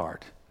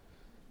MasterCard.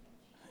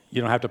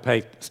 You don't have to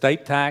pay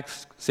state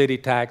tax, city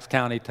tax,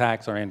 county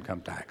tax, or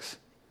income tax.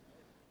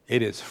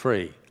 It is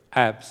free,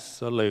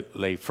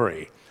 absolutely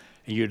free.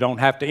 And you don't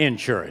have to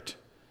insure it.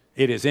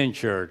 It is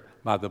insured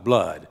by the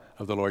blood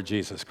of the Lord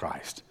Jesus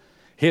Christ.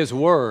 His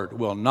word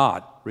will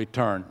not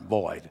return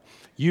void.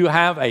 You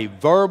have a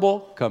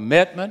verbal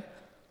commitment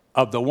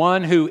of the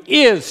one who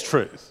is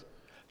truth,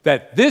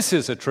 that this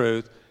is the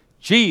truth.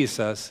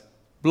 Jesus'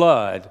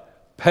 blood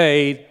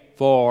paid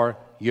for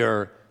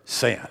your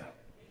sin.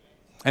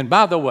 And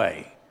by the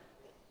way,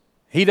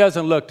 he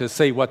doesn't look to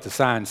see what the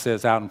sign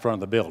says out in front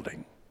of the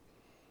building.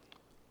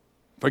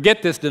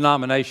 Forget this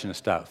denomination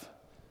stuff.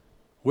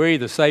 We're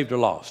either saved or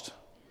lost.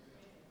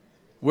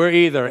 We're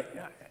either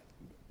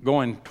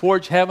going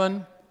towards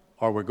heaven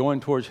or we're going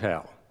towards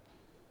hell.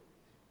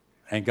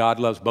 And God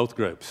loves both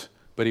groups,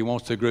 but he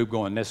wants the group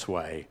going this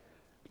way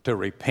to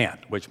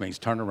repent, which means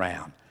turn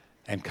around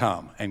and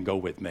come and go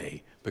with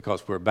me,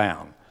 because we're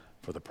bound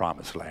for the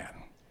promised land.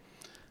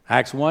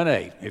 Acts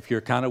 1:8, if you're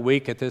kind of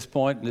weak at this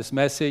point in this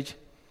message,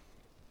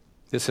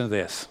 listen to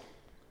this.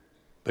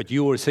 But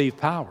you will receive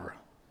power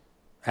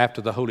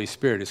after the Holy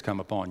Spirit has come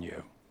upon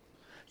you.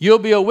 You'll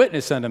be a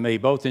witness unto me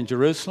both in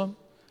Jerusalem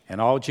and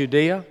all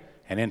Judea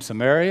and in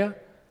Samaria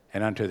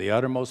and unto the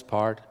uttermost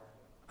part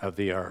of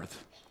the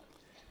earth.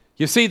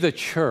 You see, the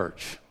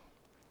church,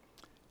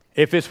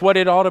 if it's what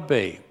it ought to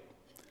be,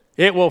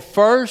 it will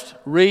first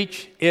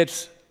reach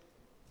its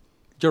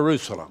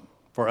Jerusalem.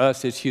 For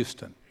us, it's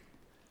Houston.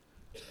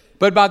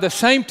 But by the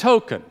same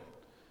token,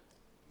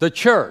 the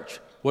church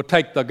will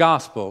take the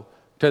gospel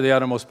to the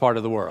uttermost part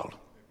of the world.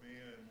 Amen.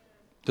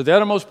 To the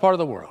uttermost part of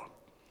the world.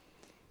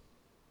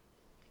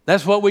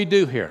 That's what we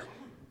do here.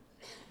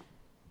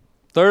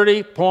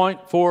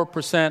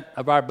 30.4%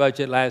 of our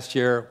budget last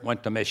year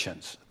went to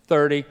missions.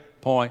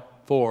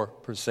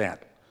 30.4%.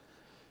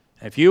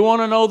 If you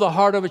want to know the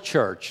heart of a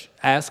church,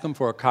 ask them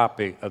for a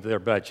copy of their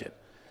budget.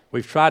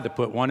 We've tried to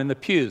put one in the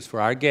pews for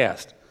our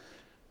guests,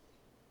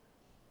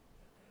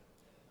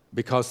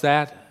 because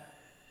that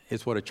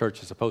is what a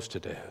church is supposed to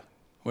do.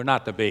 We're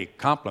not to be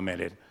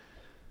complimented,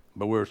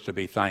 but we're to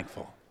be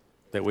thankful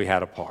that we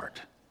had a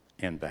part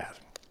in that.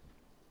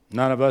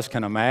 None of us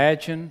can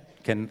imagine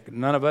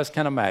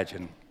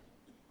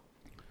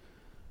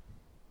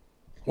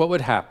what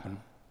would happen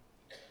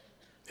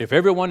if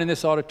everyone in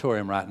this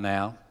auditorium right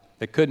now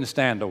that couldn't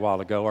stand a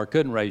while ago or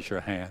couldn't raise your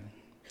hand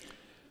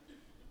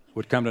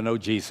would come to know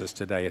Jesus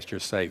today as your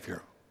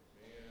Savior.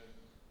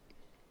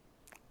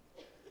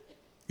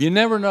 You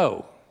never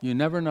know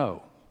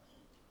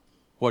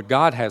what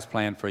God has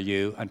planned for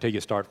you until you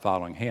start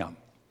following Him.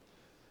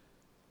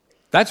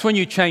 That's when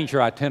you change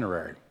your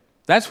itinerary.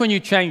 That's when you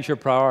change your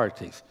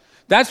priorities.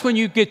 That's when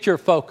you get your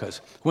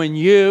focus, when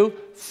you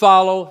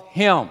follow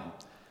Him.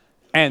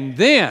 And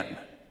then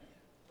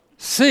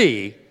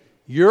see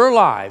your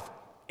life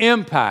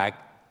impact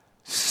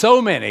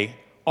so many,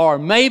 or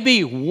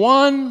maybe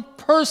one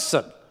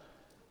person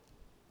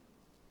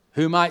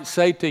who might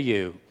say to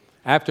you,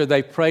 after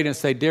they prayed and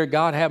say, "Dear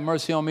God, have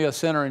mercy on me, a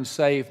sinner, and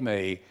save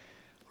me,"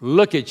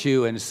 look at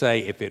you and say,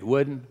 "If it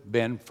wouldn't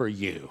been for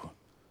you,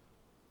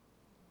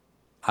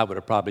 I would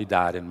have probably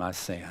died in my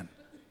sin.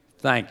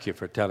 Thank you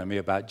for telling me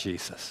about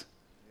Jesus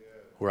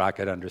where I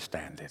could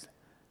understand it."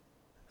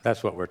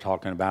 That's what we're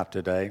talking about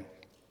today.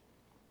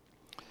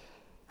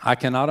 I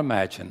cannot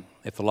imagine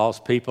if the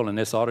lost people in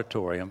this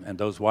auditorium and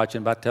those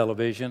watching by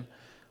television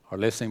or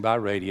listening by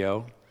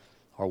radio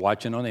or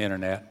watching on the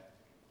internet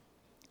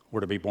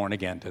were to be born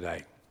again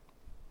today.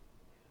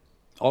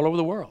 All over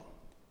the world.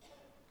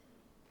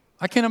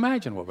 I can't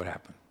imagine what would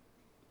happen.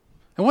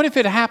 And what if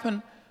it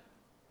happened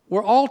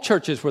where all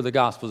churches where the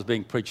gospel is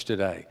being preached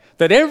today?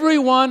 That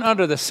everyone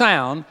under the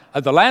sound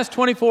of the last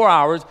 24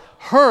 hours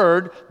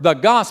heard the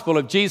gospel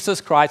of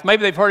Jesus Christ.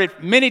 Maybe they've heard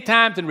it many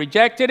times and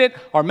rejected it,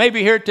 or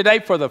maybe hear it today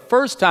for the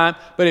first time.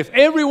 But if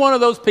every one of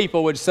those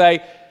people would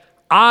say,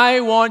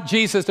 "I want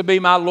Jesus to be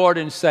my Lord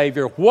and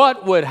Savior,"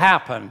 what would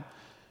happen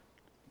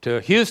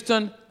to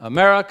Houston,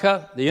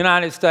 America, the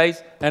United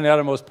States, and the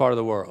uttermost part of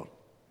the world?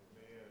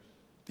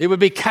 It would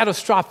be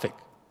catastrophic.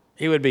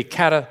 It would be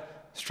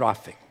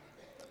catastrophic.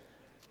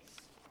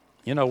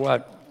 You know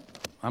what?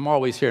 I'm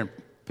always hearing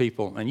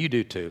people, and you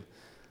do too,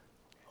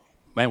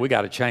 "Man, we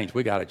got to change.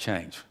 We got to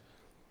change."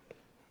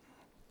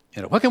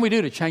 You know, what can we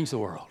do to change the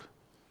world?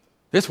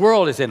 This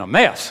world is in a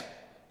mess.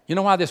 You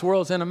know why this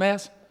world's in a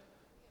mess?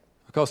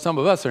 Because some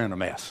of us are in a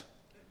mess.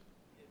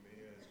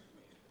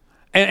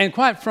 And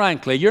quite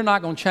frankly, you're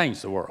not going to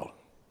change the world.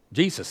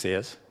 Jesus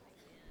is.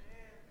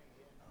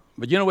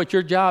 But you know what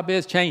your job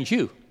is? Change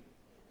you.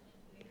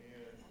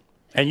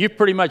 And you've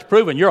pretty much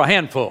proven you're a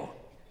handful.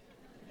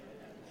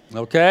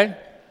 Okay?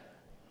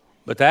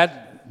 But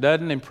that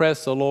doesn't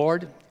impress the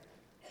Lord.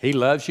 He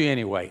loves you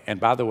anyway. And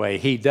by the way,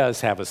 He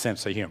does have a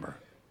sense of humor.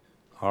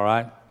 All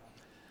right?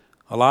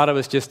 A lot of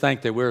us just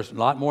think that we're a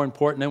lot more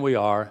important than we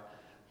are,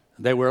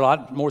 that we're a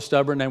lot more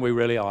stubborn than we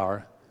really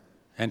are.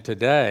 And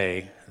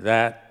today,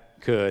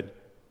 that could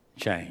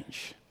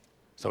change.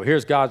 So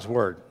here's God's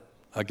word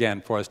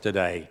again for us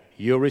today.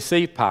 You'll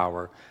receive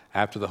power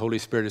after the Holy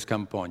Spirit has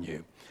come upon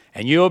you.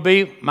 And you'll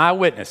be my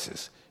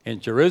witnesses in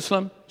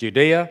Jerusalem,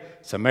 Judea,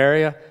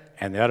 Samaria,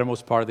 and the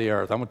uttermost part of the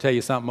earth. I'm going to tell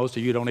you something most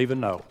of you don't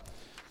even know.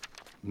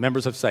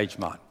 Members of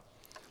Sagemont.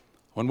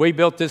 When we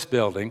built this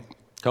building,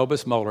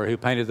 Cobus Moeller, who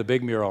painted the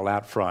big mural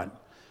out front,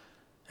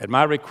 at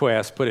my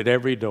request, put at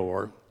every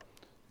door: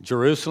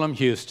 Jerusalem,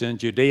 Houston,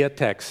 Judea,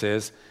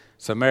 Texas,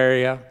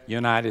 Samaria,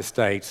 United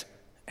States,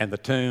 and the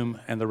tomb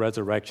and the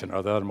resurrection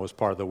are the uttermost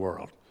part of the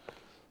world.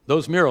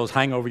 Those murals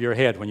hang over your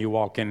head when you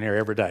walk in here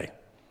every day,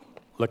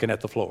 looking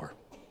at the floor.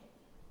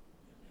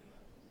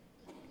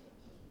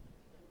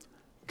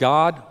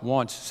 God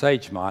wants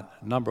Sagemont,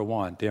 number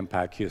one, to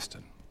impact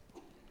Houston.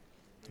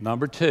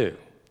 Number two,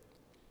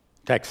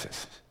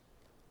 Texas.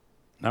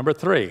 Number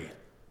three,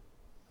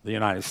 the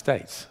United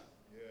States.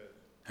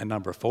 And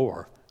number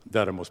four,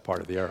 the uttermost part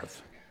of the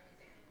earth.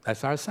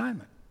 That's our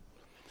assignment.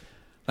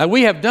 Now,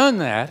 we have done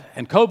that,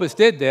 and Cobus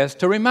did this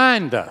to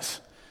remind us.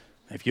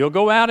 If you'll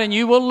go out and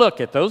you will look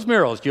at those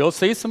murals, you'll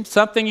see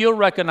something you'll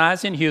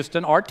recognize in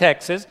Houston or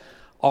Texas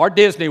or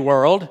Disney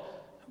World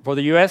for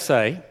the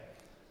USA,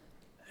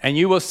 and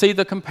you will see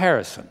the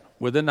comparison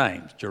with the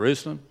names: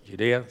 Jerusalem,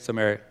 Judea,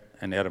 Samaria,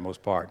 and the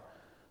uttermost part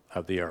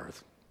of the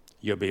earth.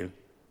 You'll be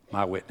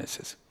my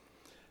witnesses.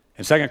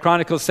 And 2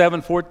 Chronicles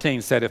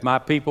 7:14 said, "If my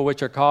people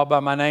which are called by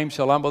my name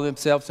shall humble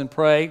themselves and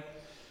pray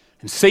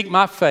and seek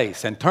my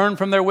face and turn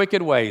from their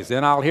wicked ways,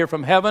 then I'll hear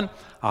from heaven,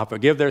 I'll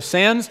forgive their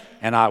sins,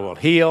 and I will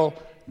heal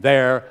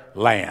their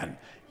land."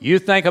 You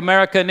think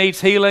America needs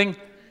healing?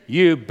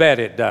 You bet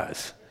it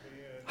does.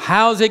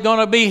 How's it going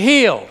to be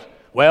healed?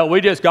 Well,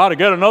 we just got to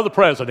get another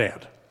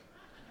president.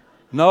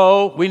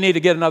 No, we need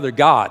to get another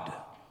God.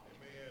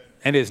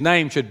 And his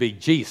name should be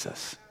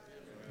Jesus.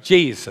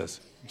 Jesus,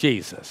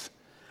 Jesus.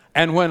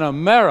 And when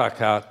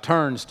America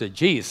turns to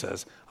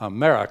Jesus,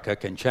 America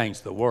can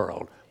change the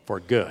world for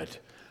good.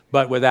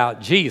 But without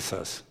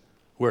Jesus,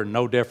 we're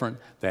no different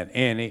than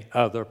any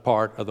other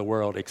part of the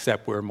world,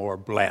 except we're more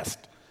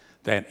blessed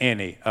than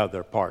any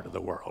other part of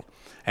the world.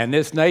 And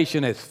this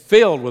nation is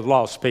filled with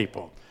lost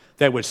people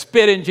that would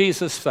spit in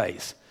Jesus'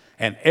 face,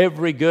 and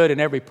every good and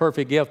every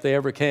perfect gift they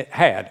ever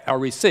had or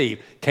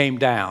received came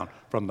down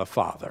from the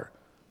Father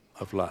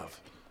of love.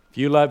 If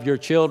you love your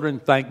children,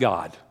 thank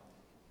God.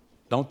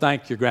 Don't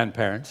thank your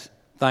grandparents.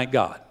 Thank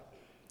God.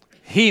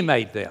 He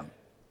made them.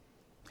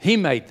 He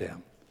made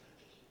them.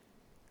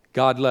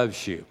 God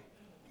loves you.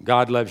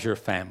 God loves your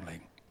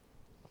family.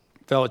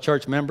 Fellow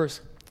church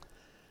members,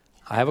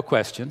 I have a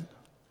question.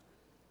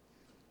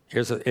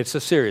 It's a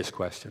serious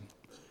question.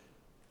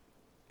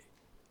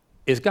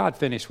 Is God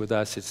finished with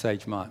us at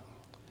Sagemont?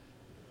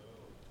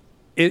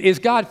 Is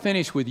God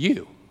finished with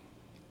you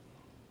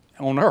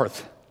on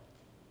earth?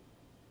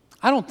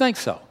 I don't think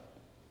so.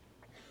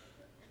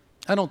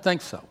 I don't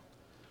think so.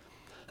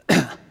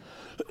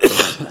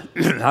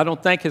 I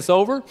don't think it's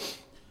over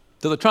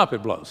till the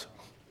trumpet blows.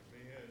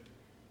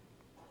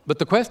 But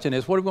the question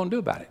is, what are we going to do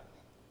about it?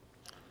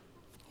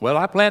 Well,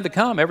 I plan to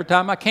come every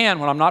time I can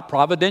when I'm not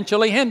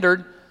providentially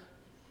hindered.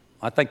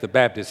 I think the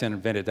Baptists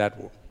invented that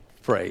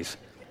phrase.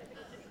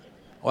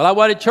 Well, I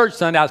went to church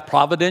Sunday, I was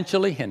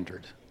providentially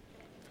hindered.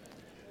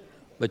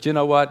 But you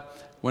know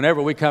what?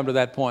 Whenever we come to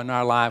that point in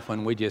our life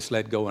when we just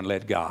let go and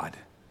let God,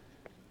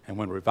 and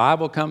when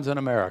revival comes in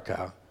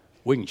America,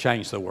 we can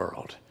change the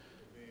world.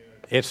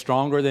 It's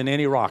stronger than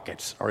any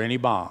rockets or any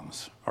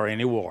bombs or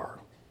any war.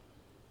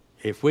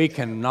 If we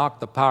can knock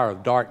the power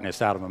of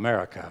darkness out of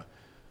America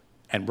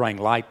and bring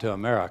light to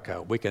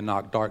America, we can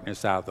knock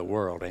darkness out of the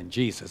world, and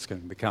Jesus can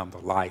become the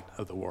light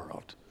of the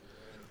world.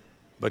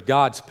 But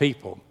God's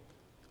people,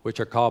 which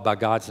are called by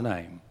God's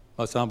name,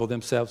 must humble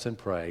themselves and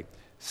pray,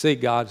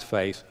 seek God's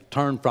face,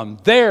 turn from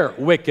their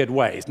wicked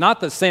ways, not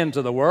the sins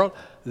of the world,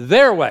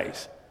 their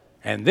ways.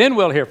 And then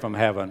we'll hear from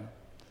heaven,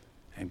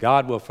 and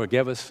God will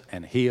forgive us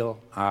and heal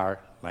our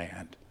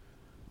land.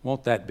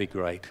 Won't that be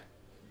great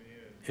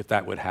if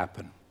that would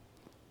happen?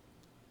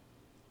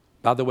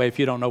 By the way, if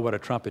you don't know what a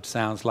trumpet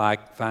sounds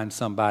like, find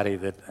somebody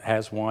that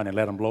has one and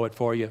let them blow it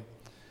for you,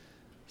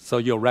 so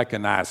you'll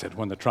recognize it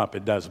when the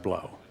trumpet does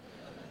blow.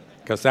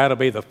 Because that'll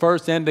be the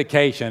first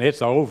indication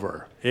it's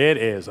over. It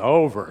is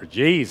over.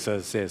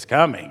 Jesus is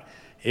coming.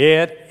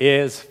 It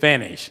is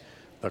finished.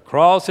 The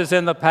cross is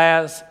in the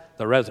past.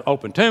 The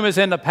open tomb is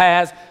in the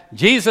past.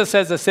 Jesus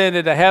has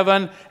ascended to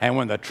heaven. And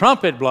when the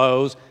trumpet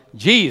blows,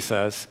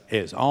 Jesus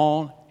is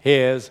on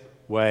his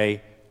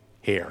way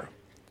here.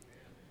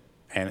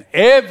 And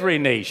every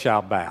knee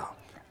shall bow,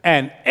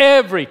 and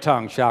every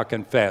tongue shall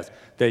confess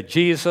that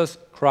Jesus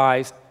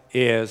Christ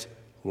is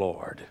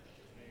Lord.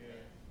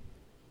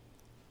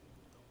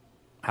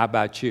 How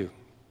about you?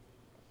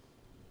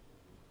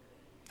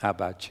 How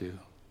about you?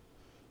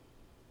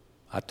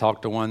 I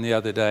talked to one the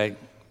other day.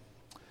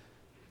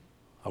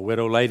 A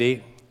widow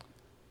lady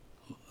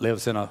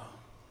lives in a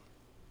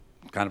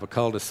kind of a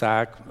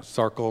cul-de-sac, a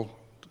circle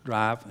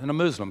drive, and a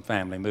Muslim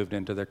family moved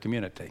into their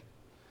community.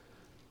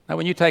 Now,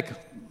 when you take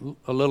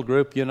a little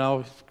group, you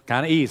know, it's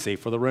kind of easy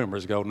for the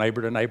rumors to go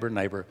neighbor to neighbor to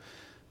neighbor.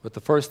 But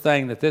the first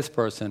thing that this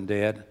person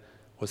did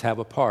was have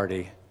a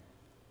party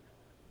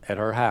at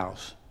her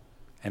house,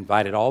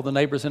 invited all the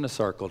neighbors in a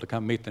circle to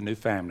come meet the new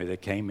family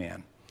that came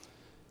in.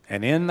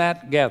 And in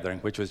that gathering,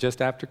 which was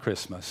just after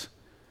Christmas,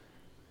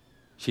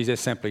 she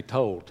just simply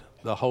told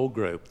the whole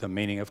group the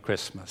meaning of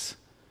Christmas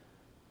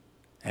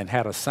and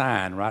had a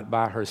sign right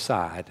by her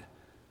side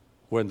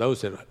when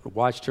those that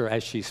watched her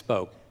as she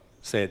spoke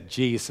said,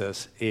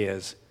 Jesus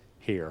is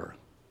here.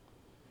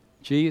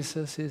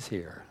 Jesus is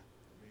here.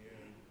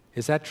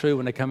 Is that true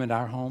when they come into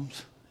our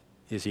homes?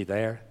 Is he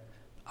there?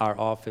 Our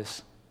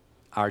office,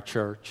 our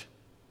church,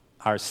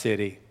 our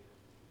city.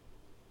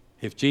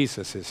 If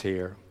Jesus is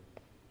here,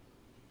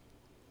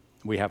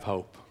 we have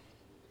hope.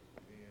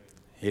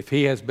 If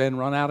he has been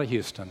run out of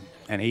Houston,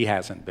 and he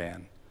hasn't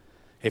been,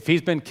 if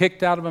he's been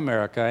kicked out of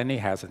America, and he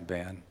hasn't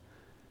been,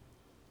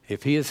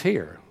 if he is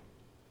here,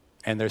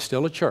 and there's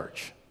still a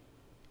church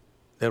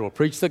that will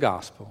preach the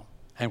gospel,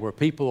 and where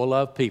people will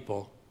love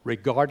people,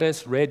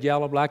 regardless, red,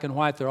 yellow, black, and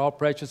white, they're all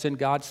precious in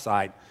God's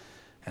sight.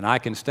 And I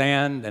can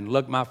stand and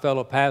look my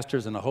fellow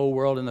pastors and the whole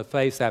world in the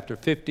face after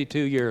 52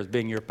 years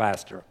being your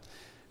pastor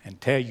and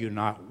tell you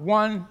not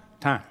one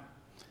time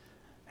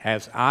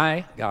has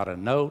I got a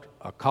note,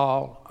 a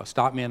call, a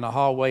stop me in the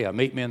hallway, a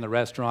meet me in the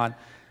restaurant,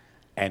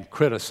 and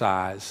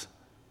criticize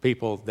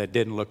people that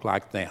didn't look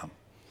like them.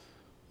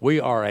 We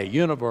are a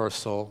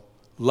universal,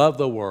 love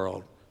the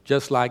world,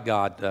 just like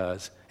God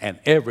does, and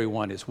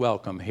everyone is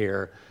welcome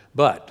here,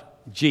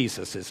 but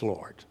Jesus is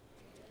Lord.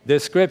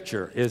 This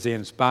scripture is the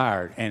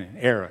inspired and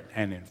inerrant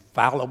and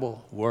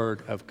infallible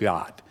Word of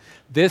God.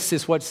 This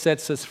is what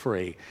sets us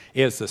free,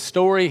 is the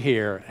story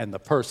here and the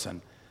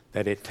person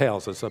that it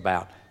tells us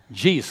about.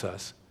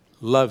 Jesus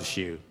loves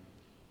you.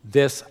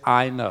 This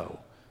I know,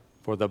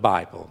 for the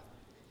Bible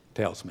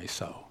tells me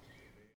so.